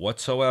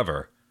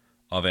whatsoever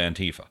of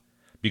Antifa.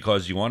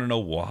 Because you want to know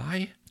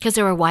why? Because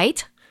they were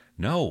white?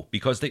 No,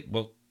 because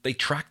they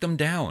tracked them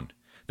down.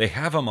 They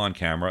have them on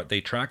camera.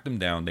 They tracked them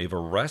down. They've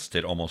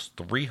arrested almost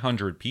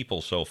 300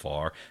 people so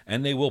far,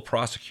 and they will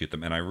prosecute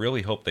them. And I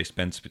really hope they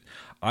spend...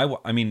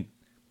 I mean,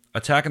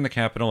 attacking the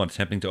Capitol and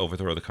attempting to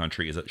overthrow the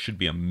country should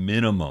be a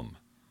minimum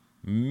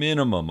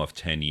of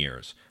 10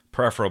 years,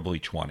 preferably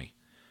 20,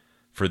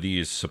 for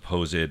these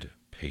supposed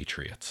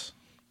patriots.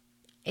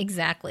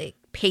 Exactly.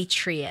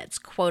 Patriots,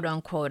 quote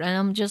unquote. And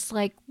I'm just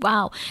like,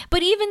 wow.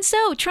 But even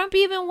so, Trump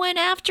even went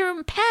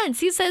after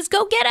Pence. He says,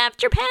 go get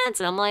after Pence.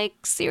 And I'm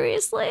like,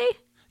 seriously?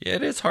 Yeah,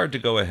 it is hard to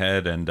go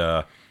ahead and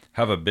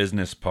have a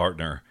business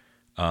partner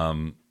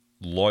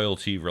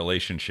loyalty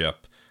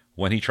relationship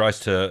when he tries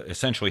to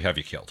essentially have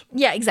you killed.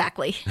 Yeah,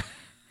 exactly.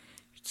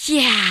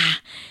 Yeah.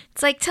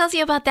 It's like, tells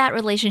you about that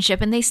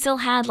relationship. And they still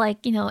had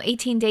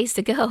 18 days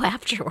to go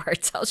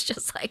afterwards. I was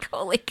just like,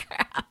 holy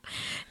crap.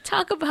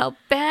 Talk about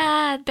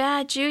bad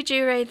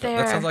juju right there.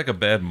 That sounds like a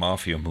bad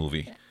mafia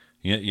movie.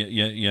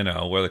 You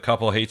know, where the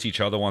couple hates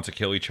each other, wants to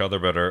kill each other,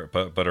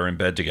 but are in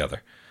bed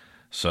together.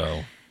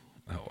 So,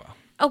 oh well.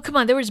 Oh, come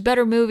on. There was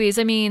better movies.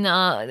 I mean,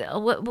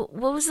 what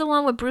was the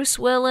one with Bruce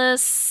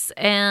Willis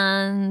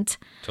and...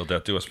 Till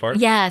Death Do Us Part?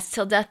 Yes,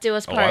 Till Death Do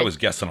Us Part. Oh, I was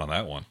guessing on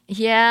that one.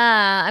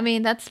 Yeah. I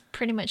mean, that's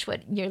pretty much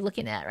what you're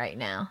looking at right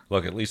now.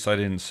 Look, at least I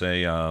didn't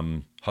say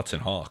Hudson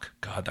Hawk.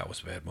 God, that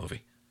was a bad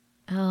movie.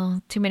 Oh,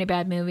 too many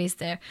bad movies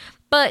there.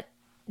 But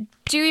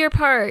do your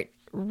part.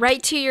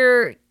 Write to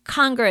your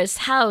Congress,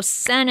 House,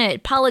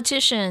 Senate,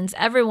 politicians,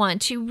 everyone,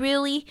 to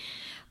really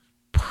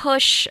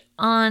push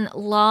on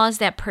laws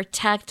that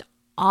protect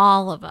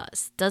all of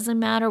us. Doesn't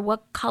matter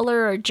what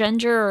color or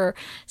gender or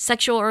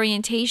sexual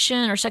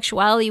orientation or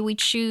sexuality we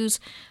choose.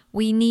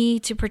 We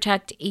need to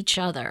protect each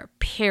other,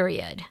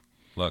 period.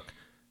 Look,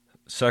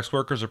 sex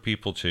workers are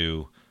people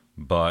too,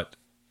 but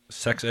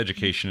sex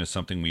education is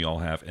something we all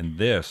have. And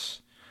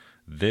this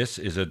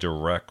is a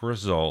direct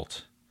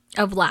result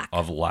Of lack.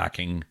 Of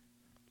lacking.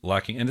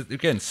 And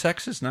again,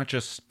 sex is not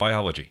just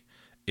biology.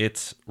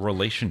 It's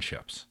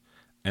relationships.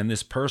 And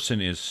this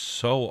person is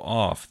so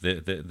off,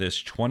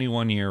 this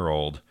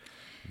 21-year-old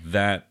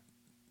that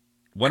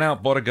went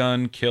out, bought a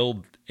gun,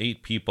 killed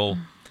 8 people.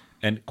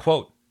 And,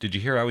 quote, did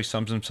you hear how he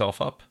sums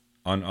himself up?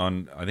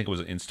 On I think it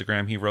was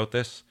Instagram he wrote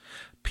this.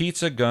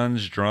 Pizza,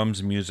 guns,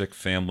 drums, music,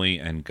 family,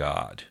 and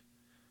God.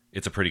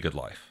 It's a pretty good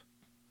life.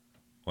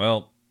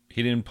 Well,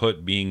 he didn't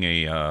put being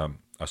a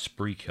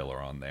spree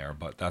killer on there,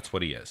 but that's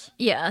what he is.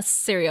 Yeah, a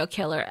serial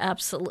killer.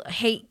 Absolute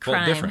hate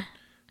crime. Well, different.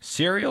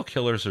 Serial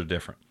killers are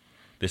different.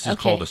 This is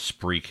called a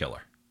spree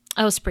killer.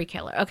 Oh, spree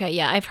killer. Okay,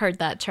 yeah, I've heard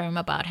that term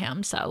about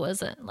him, so I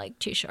wasn't like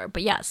too sure.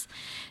 But yes,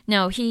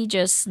 no, he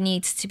just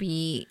needs to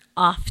be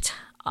offed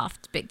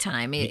big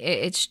time.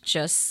 It's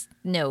just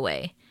no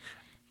way.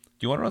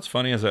 Do you want to know what's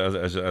funny as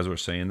we're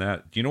saying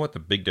that? Do you know what the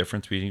big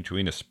difference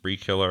between a spree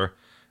killer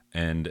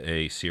and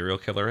a serial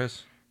killer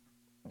is?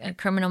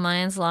 Criminal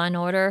Minds, Law and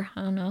Order.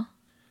 I don't know.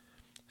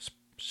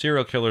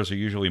 Serial killers are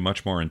usually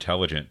much more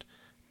intelligent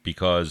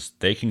because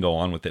they can go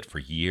on with it for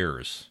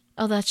years.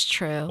 Oh, that's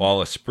true. While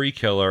a spree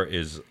killer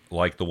is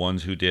like the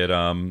ones who did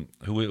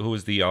who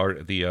was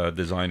the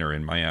designer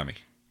in Miami.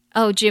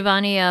 Oh,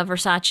 Giovanni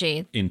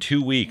Versace. In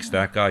 2 weeks,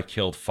 that guy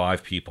killed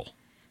 5 people.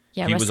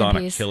 Yeah, he rest was in on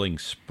peace. a killing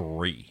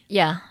spree.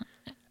 Yeah.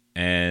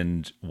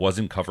 And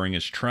wasn't covering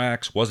his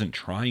tracks, wasn't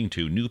trying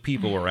to. Knew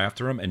people were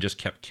after him and just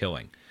kept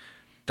killing.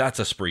 That's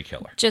a spree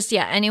killer. Just,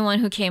 yeah, anyone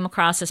who came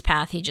across his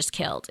path, he just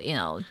killed.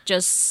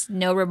 Just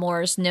no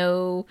remorse,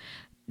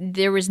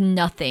 there was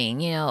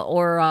nothing,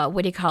 or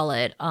what do you call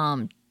it?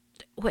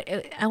 What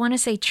I want to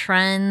say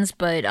trends,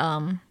 but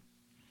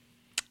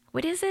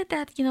what is it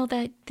that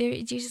that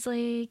they're just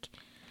like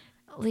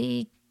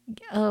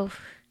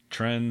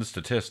Trends,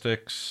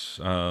 statistics,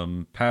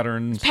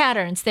 patterns.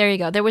 Patterns. There you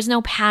go. There was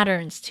no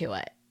patterns to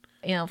it.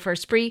 For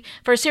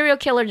a serial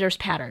killer, there's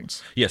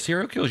patterns. Yeah,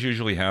 serial killers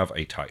usually have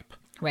a type.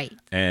 Right.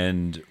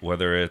 And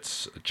whether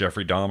it's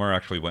Jeffrey Dahmer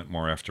actually went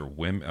more after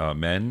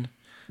men.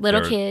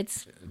 Little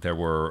kids. There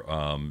were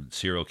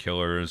serial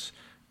killers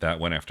that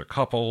went after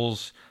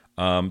couples.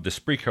 The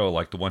spree killer,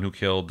 like the one who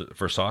killed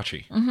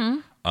Versace,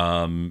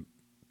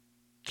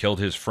 killed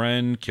his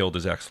friend, killed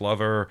his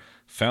ex-lover,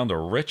 found a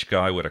rich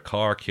guy with a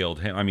car,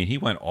 killed him. I mean, he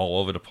went all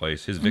over the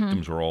place. His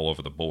victims were all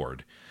over the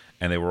board.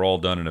 And they were all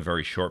done in a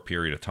very short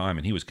period of time.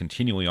 And he was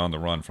continually on the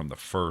run from the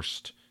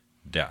first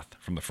death,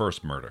 from the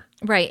first murder.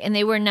 Right. And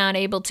they were not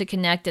able to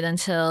connect it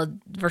until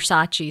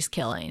Versace's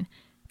killing.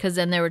 Because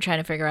then they were trying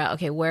to figure out,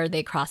 okay, where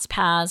they crossed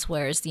paths,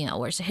 where's the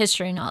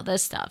history and all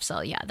this stuff.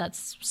 So yeah,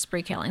 that's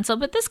spree killing. So,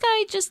 but this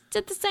guy just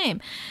did the same.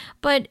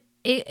 But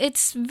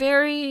it's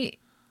very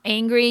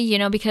angry,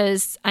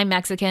 because I'm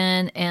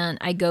Mexican and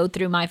I go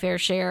through my fair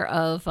share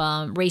of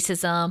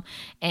racism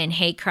and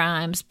hate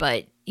crimes.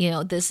 But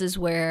this is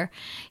where,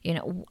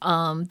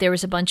 there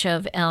was a bunch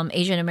of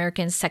Asian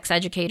American sex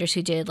educators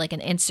who did like an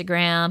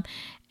Instagram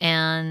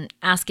and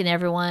asking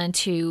everyone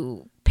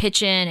to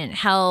pitch in and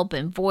help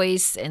and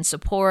voice and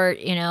support,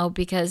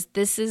 because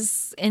this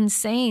is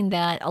insane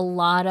that a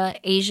lot of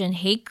Asian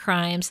hate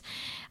crimes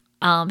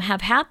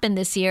have happened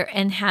this year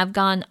and have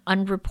gone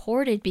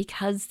unreported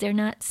because they're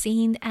not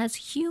seen as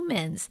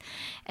humans.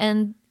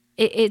 And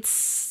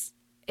it's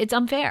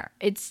unfair.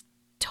 It's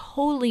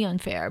totally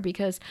unfair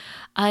because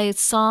I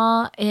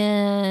saw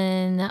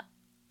in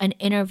an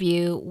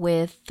interview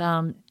with,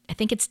 I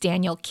think it's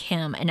Daniel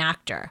Kim, an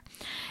actor,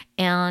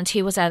 and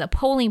he was at a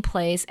polling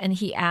place and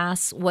he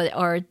asked what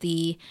are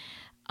the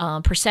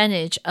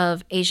percentage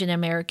of Asian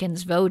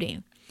Americans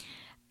voting.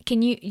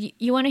 Can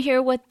you want to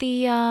hear what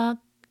the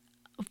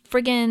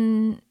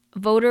friggin'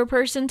 voter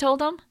person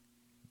told him?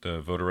 The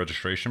voter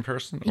registration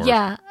person? Or?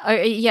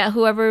 Yeah,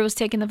 whoever was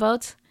taking the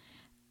votes.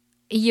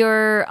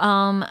 You're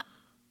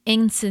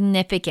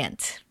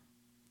insignificant.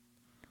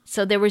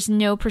 So there was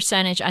no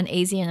percentage on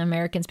Asian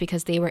Americans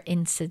because they were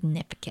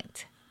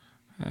insignificant.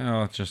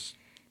 Oh, it's just...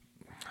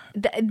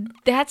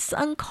 That's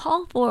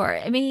uncalled for.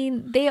 I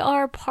mean, they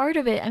are part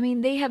of it. I mean,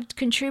 they have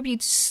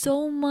contributed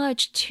so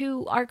much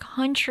to our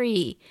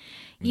country.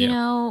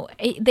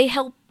 They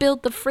helped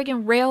build the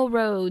friggin'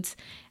 railroads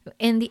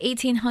in the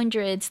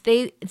 1800s.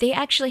 They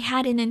actually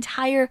had an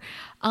entire,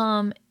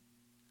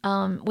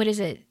 what is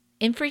it?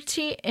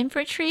 Infantry.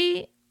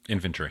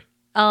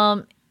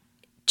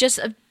 Just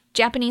of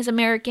Japanese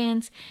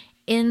Americans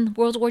in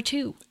World War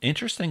II.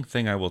 Interesting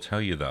thing I will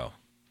tell you, though,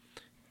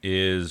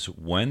 is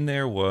when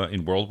there were,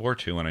 in World War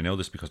II, and I know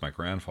this because my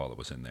grandfather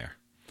was in there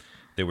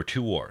were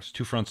 2 wars,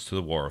 2 fronts to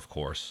the war, of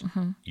course.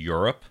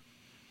 Europe,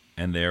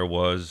 and there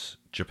was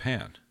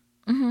Japan.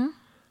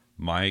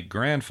 My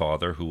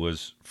grandfather, who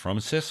was from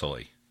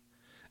Sicily,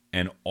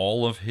 and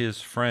all of his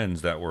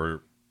friends that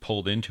were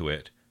pulled into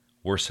it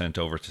were sent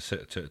over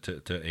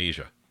to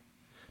Asia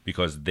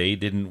because they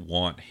didn't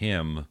want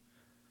him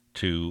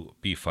to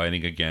be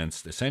fighting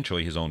against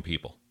essentially his own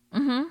people.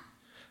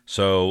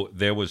 So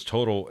there was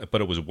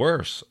but it was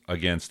worse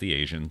against the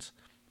Asians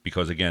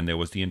because, again, there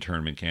was the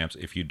internment camps.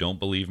 If you don't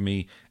believe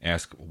me,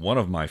 ask one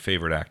of my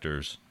favorite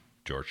actors,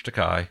 George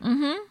Takei.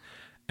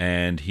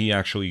 And he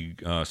actually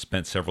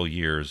spent several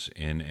years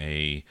in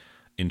a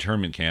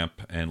internment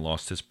camp and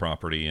lost his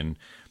property. And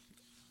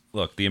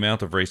look, the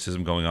amount of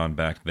racism going on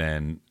back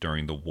then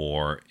during the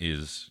war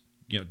is,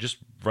 just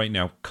right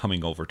now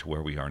coming over to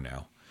where we are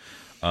now.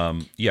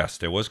 Yes,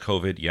 there was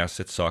COVID. Yes,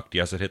 it sucked.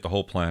 Yes, it hit the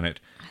whole planet.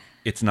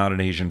 It's not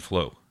an Asian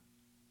flu.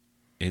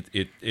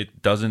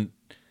 It doesn't.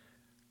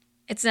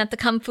 It's not the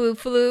Kung Fu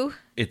flu.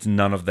 It's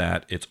none of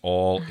that. It's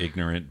all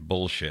ignorant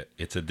bullshit.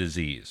 It's a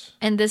disease.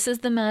 And this is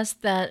the mess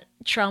that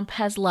Trump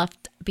has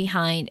left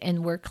behind,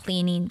 and we're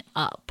cleaning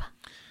up.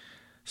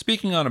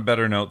 Speaking on a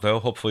better note, though,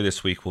 hopefully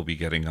this week we'll be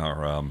getting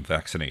our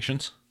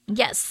vaccinations.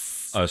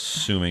 Yes.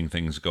 Assuming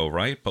things go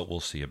right, but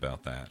we'll see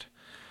about that.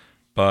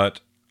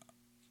 But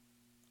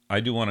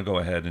I do want to go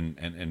ahead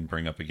and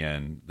bring up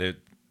again that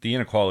the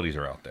inequalities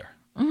are out there.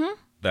 Mm-hmm.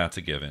 That's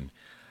a given.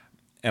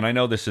 And I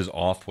know this is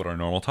off what our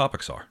normal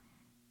topics are.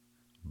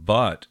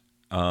 But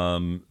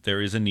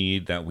there is a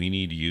need that we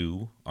need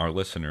you, our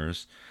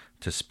listeners,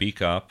 to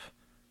speak up,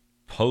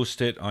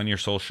 post it on your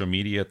social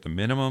media at the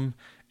minimum.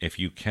 If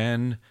you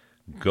can,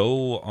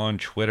 go on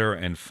Twitter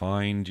and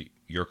find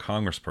your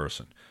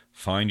congressperson,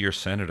 find your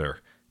senator,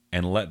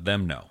 and let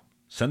them know.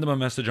 Send them a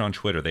message on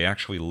Twitter. They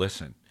actually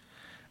listen,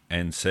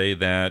 and say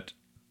that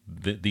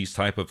these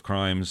type of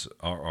crimes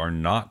are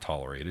not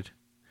tolerated.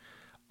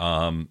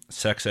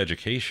 Sex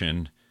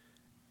education,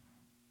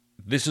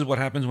 this is what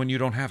happens when you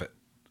don't have it.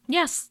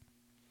 Yes.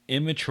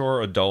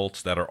 Immature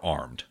adults that are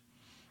armed.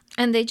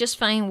 And they just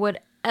find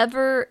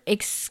whatever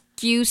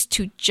excuse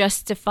to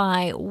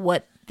justify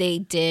what they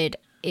did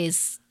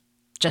is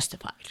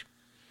justified.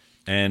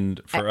 And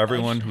for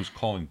everyone who's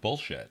calling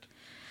bullshit,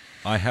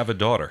 I have a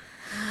daughter.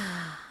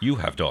 You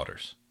have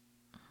daughters,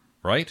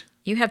 right?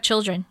 You have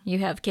children. You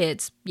have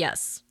kids.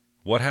 Yes.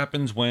 What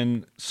happens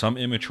when some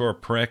immature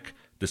prick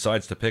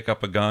decides to pick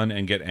up a gun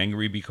and get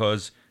angry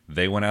because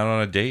they went out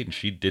on a date and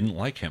she didn't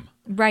like him?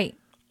 Right.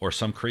 Or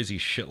some crazy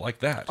shit like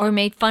that. Or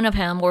made fun of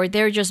him, or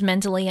they're just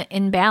mentally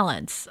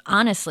imbalanced.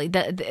 Honestly,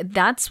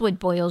 that's what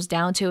boils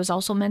down to, is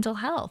also mental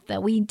health.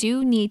 That we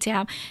do need to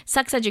have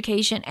sex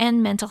education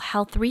and mental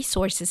health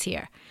resources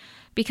here.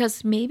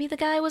 Because maybe the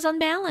guy was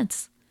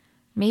unbalanced.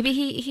 Maybe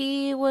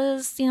he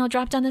was,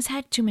 dropped on his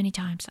head too many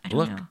times. I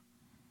don't know.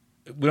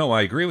 No,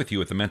 I agree with you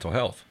with the mental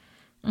health.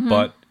 Mm-hmm.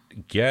 But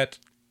get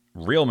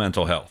real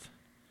mental health.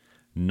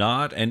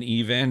 Not an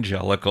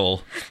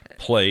evangelical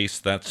place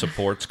that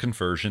supports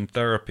conversion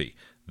therapy.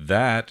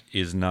 That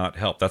is not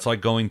help. That's like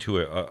going to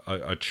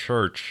a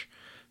church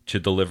to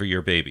deliver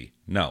your baby.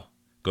 No.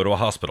 Go to a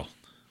hospital.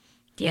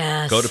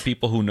 Yes. Go to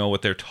people who know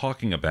what they're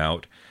talking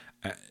about.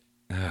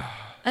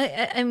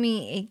 I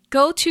mean,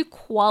 go to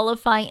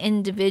qualified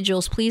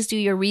individuals. Please do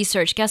your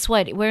research. Guess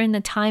what? We're in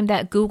the time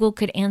that Google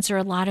could answer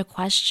a lot of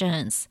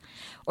questions.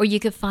 Or you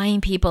could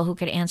find people who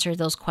could answer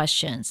those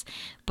questions.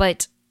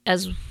 But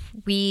as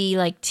we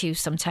like to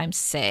sometimes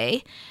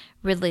say,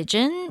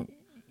 religion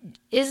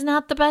is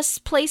not the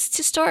best place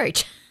to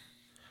start.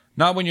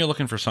 Not when you're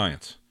looking for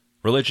science.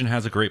 Religion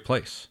has a great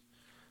place.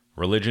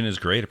 Religion is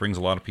great. It brings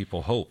a lot of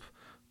people hope.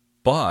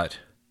 But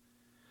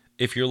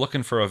if you're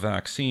looking for a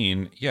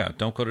vaccine,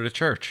 don't go to the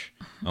church.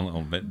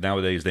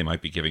 Nowadays, they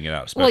might be giving it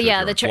out. Especially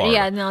the church.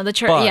 Yeah, no, the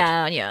church. But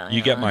yeah.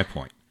 You get my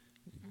point.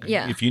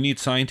 Yeah. If you need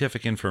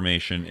scientific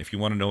information, if you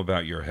want to know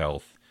about your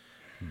health,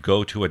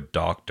 go to a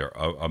doctor,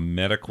 a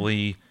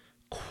medically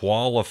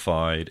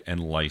qualified and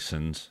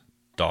licensed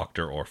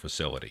doctor or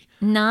facility.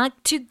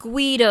 Not to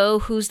Guido,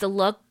 who's the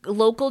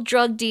local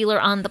drug dealer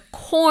on the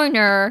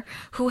corner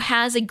who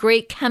has a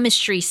great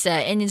chemistry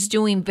set and is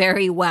doing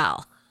very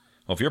well.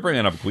 Well, if you're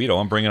bringing up Guido,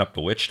 I'm bringing up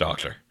the witch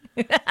doctor.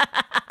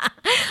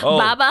 Oh,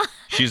 Baba.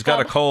 She's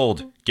got a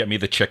cold. Get me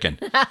the chicken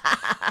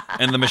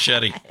and the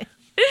machete.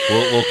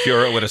 We'll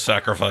cure it with a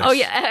sacrifice. Oh,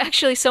 yeah.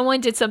 Actually,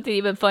 someone did something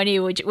even funny,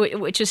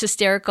 which is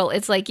hysterical.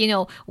 It's like,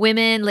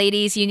 women,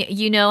 ladies,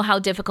 you know how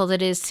difficult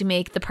it is to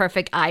make the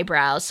perfect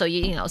eyebrows. So,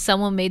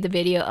 someone made the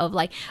video of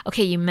like,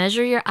 okay, you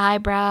measure your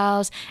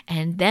eyebrows.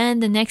 And then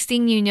the next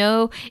thing you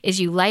know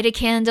is you light a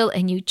candle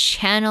and you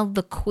channel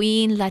the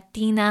queen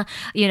Latina,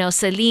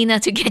 Selena,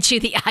 to get you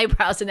the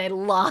eyebrows. And I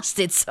lost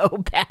it so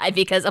bad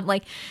because I'm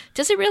like,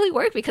 does it really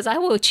work? Because I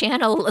will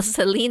channel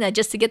Selena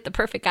just to get the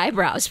perfect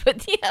eyebrows.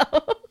 But,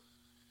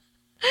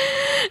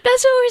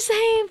 that's what we're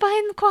saying.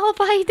 Find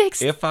qualified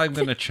If I'm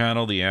going to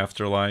channel the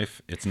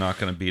afterlife, it's not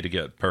going to be to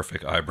get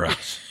perfect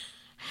eyebrows.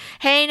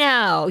 Hey,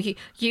 now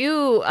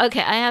you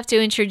okay? I have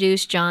to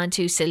introduce John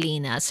to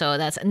Selena. So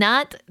that's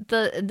not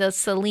the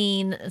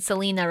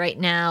Selena right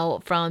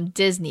now from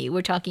Disney.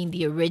 We're talking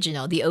the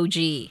original, the OG.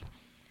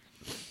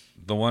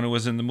 The one who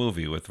was in the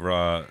movie with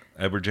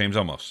Edward James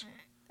Olmos.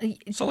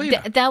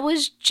 Selena. That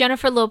was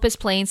Jennifer Lopez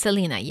playing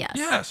Selena. Yes.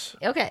 Yes.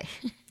 Okay.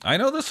 I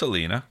know the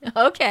Selena.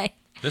 Okay.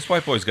 This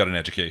white boy's got an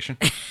education.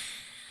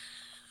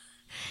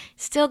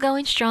 Still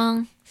going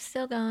strong.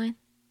 Still going.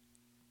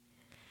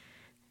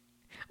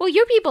 Well,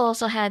 your people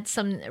also had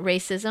some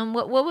racism.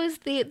 What was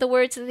the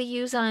words that they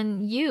use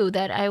on you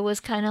that I was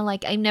kind of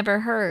like, I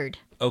never heard?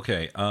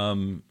 Okay.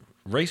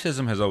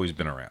 Racism has always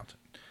been around.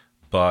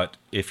 But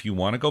if you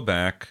want to go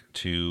back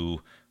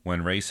to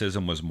when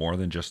racism was more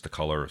than just the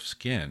color of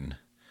skin,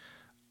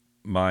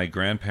 my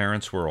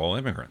grandparents were all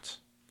immigrants.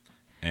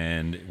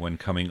 And when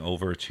coming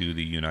over to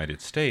the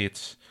United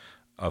States,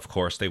 of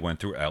course, they went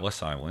through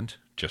Ellis Island,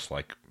 just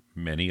like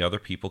many other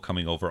people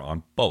coming over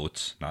on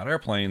boats, not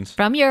airplanes.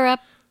 From Europe.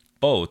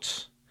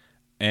 Boats.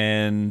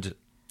 And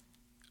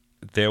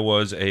there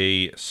was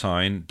a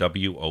sign,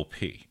 WOP.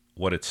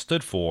 What it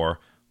stood for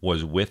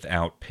was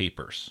without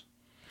papers.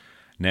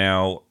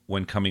 Now,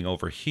 when coming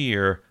over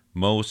here,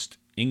 most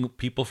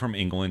people from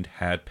England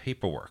had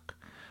paperwork.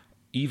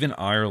 Even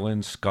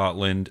Ireland,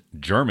 Scotland,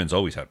 Germans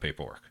always had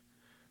paperwork.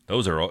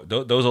 Those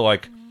are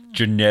like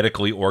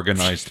genetically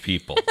organized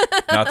people,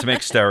 not to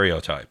make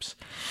stereotypes.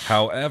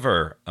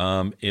 However,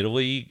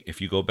 Italy, if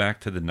you go back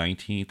to the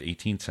 19th,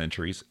 18th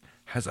centuries,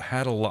 has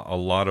had a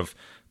lot of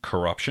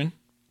corruption,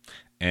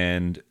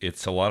 and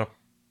it's a lot of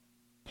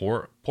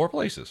poor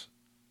places.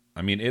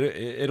 I mean,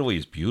 Italy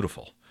is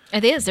beautiful.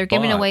 It is. They're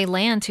giving away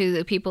land to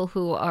the people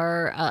who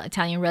are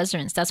Italian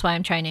residents. That's why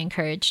I'm trying to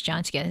encourage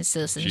John to get his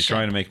citizenship. She's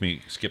trying to make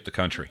me skip the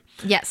country.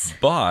 Yes.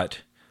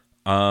 But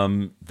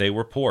they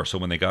were poor. So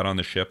when they got on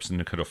the ships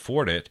and could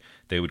afford it,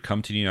 they would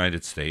come to the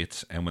United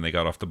States. And when they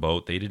got off the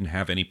boat, they didn't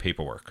have any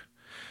paperwork.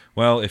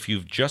 Well, if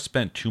you've just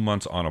spent 2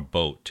 months on a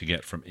boat to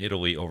get from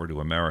Italy over to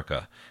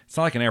America, it's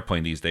not like an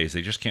airplane these days.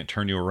 They just can't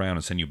turn you around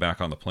and send you back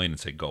on the plane and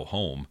say, go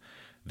home.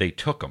 They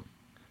took them.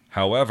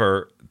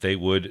 However, they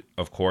would,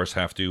 of course,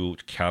 have to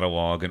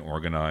catalog and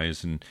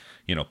organize and,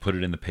 put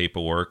it in the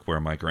paperwork where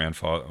my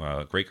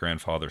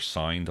great-grandfather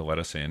signed to let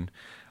us in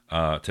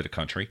to the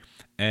country.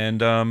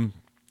 And,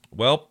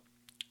 WOP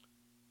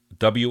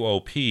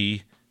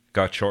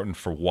got shortened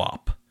for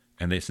WAP.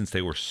 And since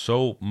they were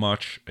so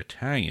much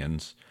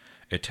Italians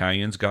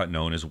got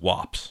known as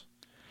WAPs.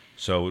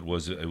 So it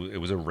was a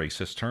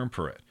racist term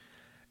for it.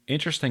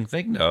 Interesting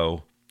thing,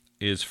 though,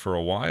 is for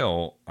a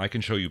while, I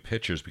can show you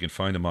pictures. We can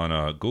find them on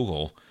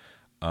Google.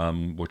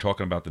 We're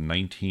talking about the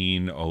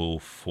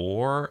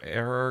 1904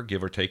 era,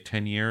 give or take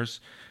 10 years.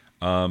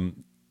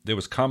 There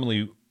was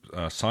commonly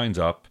signs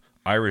up,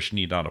 Irish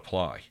need not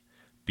apply,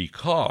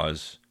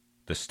 because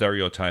the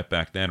stereotype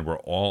back then were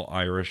all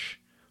Irish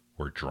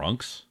were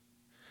drunks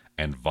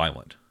and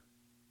violent.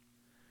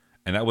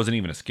 And that wasn't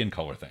even a skin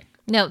color thing.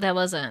 No, that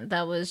wasn't.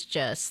 That was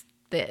just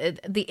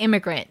the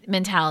immigrant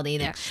mentality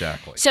there.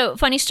 Exactly. So,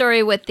 funny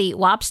story with the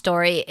WAP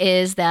story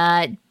is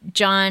that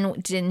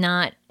John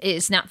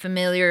is not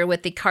familiar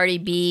with the Cardi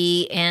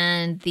B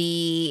and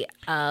the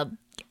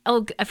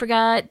I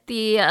forgot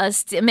the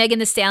Megan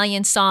Thee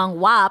Stallion song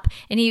WAP,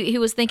 and he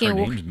was thinking her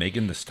name's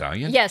Megan Thee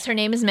Stallion? Yes, her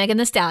name is Megan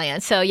Thee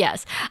Stallion. So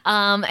yes,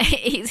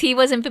 he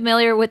wasn't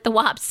familiar with the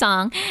WAP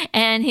song,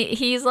 and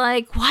he's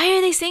like, why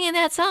are they singing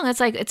that song? It's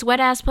like, it's wet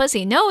ass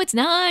pussy. No, it's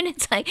not.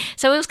 It's like,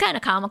 so it was kind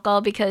of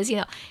comical because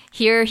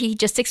here he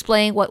just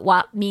explained what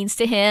WAP means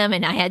to him,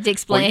 and I had to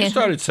explain. Well, you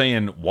started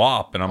saying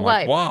WAP, and I'm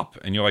like, WAP,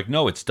 and you're like,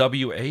 no, it's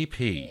WAP.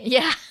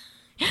 Yeah.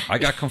 I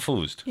got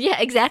confused. Yeah,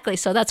 exactly.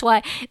 So that's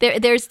why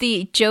there's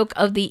the joke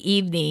of the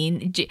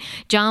evening.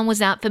 John was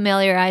not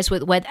familiarized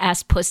with wet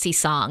ass pussy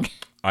song.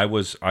 I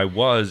was.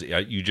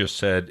 You just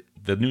said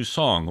the new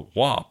song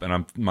WAP,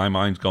 and my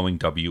mind's going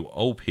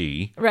WOP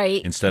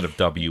right instead of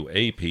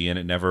WAP, and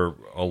it never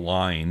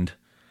aligned.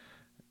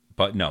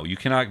 But no, you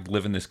cannot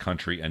live in this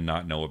country and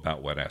not know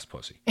about wet ass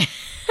pussy.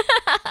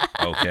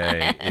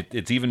 Okay,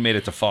 it's even made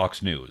it to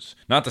Fox News.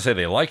 Not to say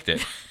they liked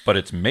it, but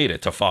it's made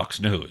it to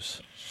Fox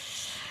News.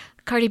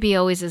 Cardi B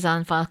always is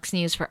on Fox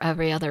News for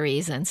every other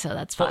reason, so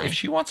that's fine. Well, if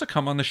she wants to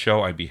come on the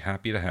show, I'd be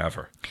happy to have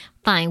her.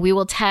 Fine. We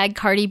will tag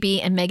Cardi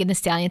B and Megan Thee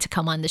Stallion to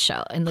come on the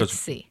show, and let's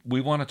see.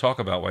 We want to talk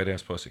about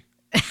white-ass pussy.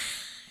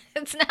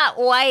 It's not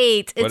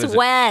white. It's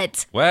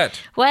wet.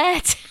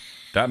 Wet.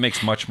 That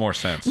makes much more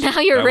sense.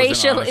 Now you're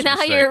racially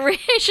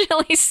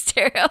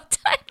stereotyping.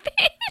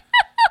 Oh,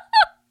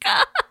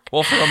 God.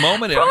 Well, for a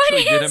moment, it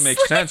actually didn't make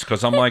sense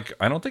because I'm like,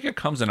 I don't think it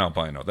comes in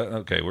albino.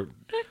 Okay,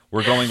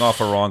 we're going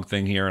off a wrong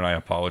thing here, and I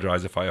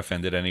apologize if I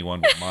offended anyone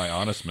with my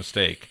honest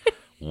mistake.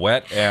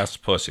 Wet ass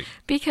pussy.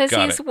 Because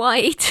he's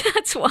white.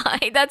 That's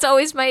why. That's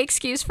always my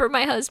excuse for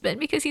my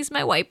husband, because he's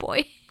my white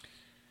boy.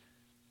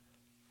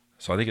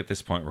 So I think at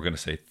this point, we're going to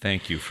say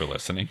thank you for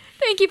listening.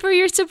 Thank you for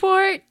your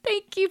support.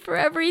 Thank you for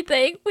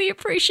everything. We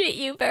appreciate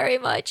you very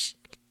much.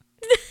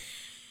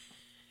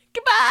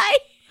 Goodbye.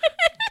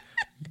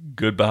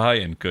 Goodbye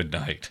and good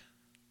night.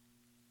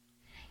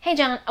 Hey,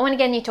 John, I want to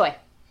get a new toy.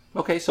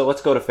 Okay, so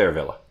let's go to Fair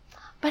Villa.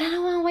 But I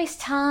don't want to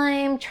waste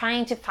time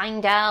trying to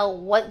find out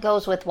what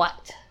goes with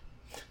what.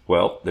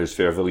 Well, there's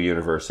Fair Villa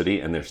University,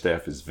 and their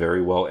staff is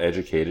very well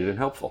educated and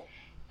helpful.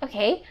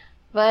 Okay,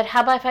 but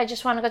how about if I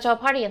just want to go to a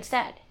party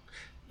instead?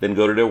 Then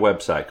go to their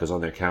website, because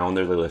on their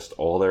calendar they list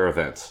all their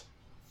events.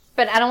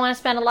 But I don't want to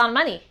spend a lot of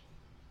money.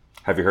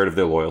 Have you heard of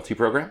their loyalty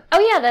program? Oh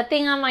yeah, that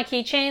thing on my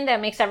keychain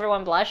that makes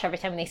everyone blush every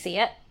time they see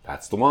it.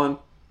 That's the one.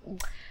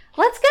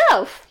 Let's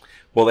go.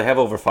 Well, they have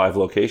over 5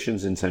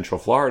 locations in Central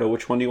Florida.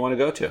 Which one do you want to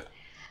go to?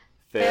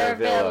 Fair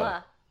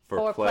Villa.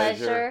 For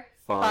pleasure,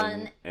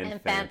 fun, and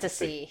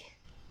fantasy.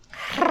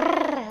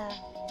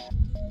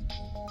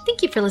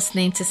 Thank you for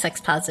listening to Sex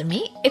Positive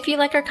Me. If you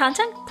like our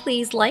content,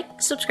 please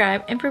like,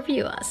 subscribe, and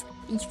review us.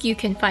 You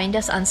can find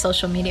us on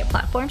social media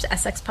platforms at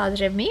Sex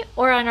Positive Me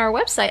or on our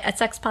website at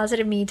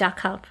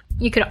sexpositiveme.com.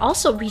 You can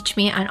also reach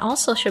me on all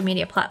social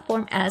media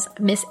platforms as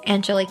Miss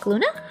Angelique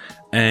Luna.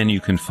 And you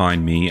can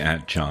find me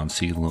at John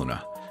C.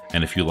 Luna.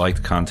 And if you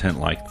liked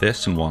content like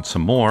this and want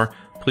some more,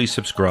 please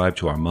subscribe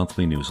to our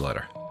monthly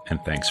newsletter.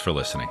 And thanks for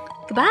listening.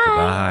 Goodbye.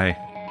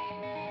 Goodbye.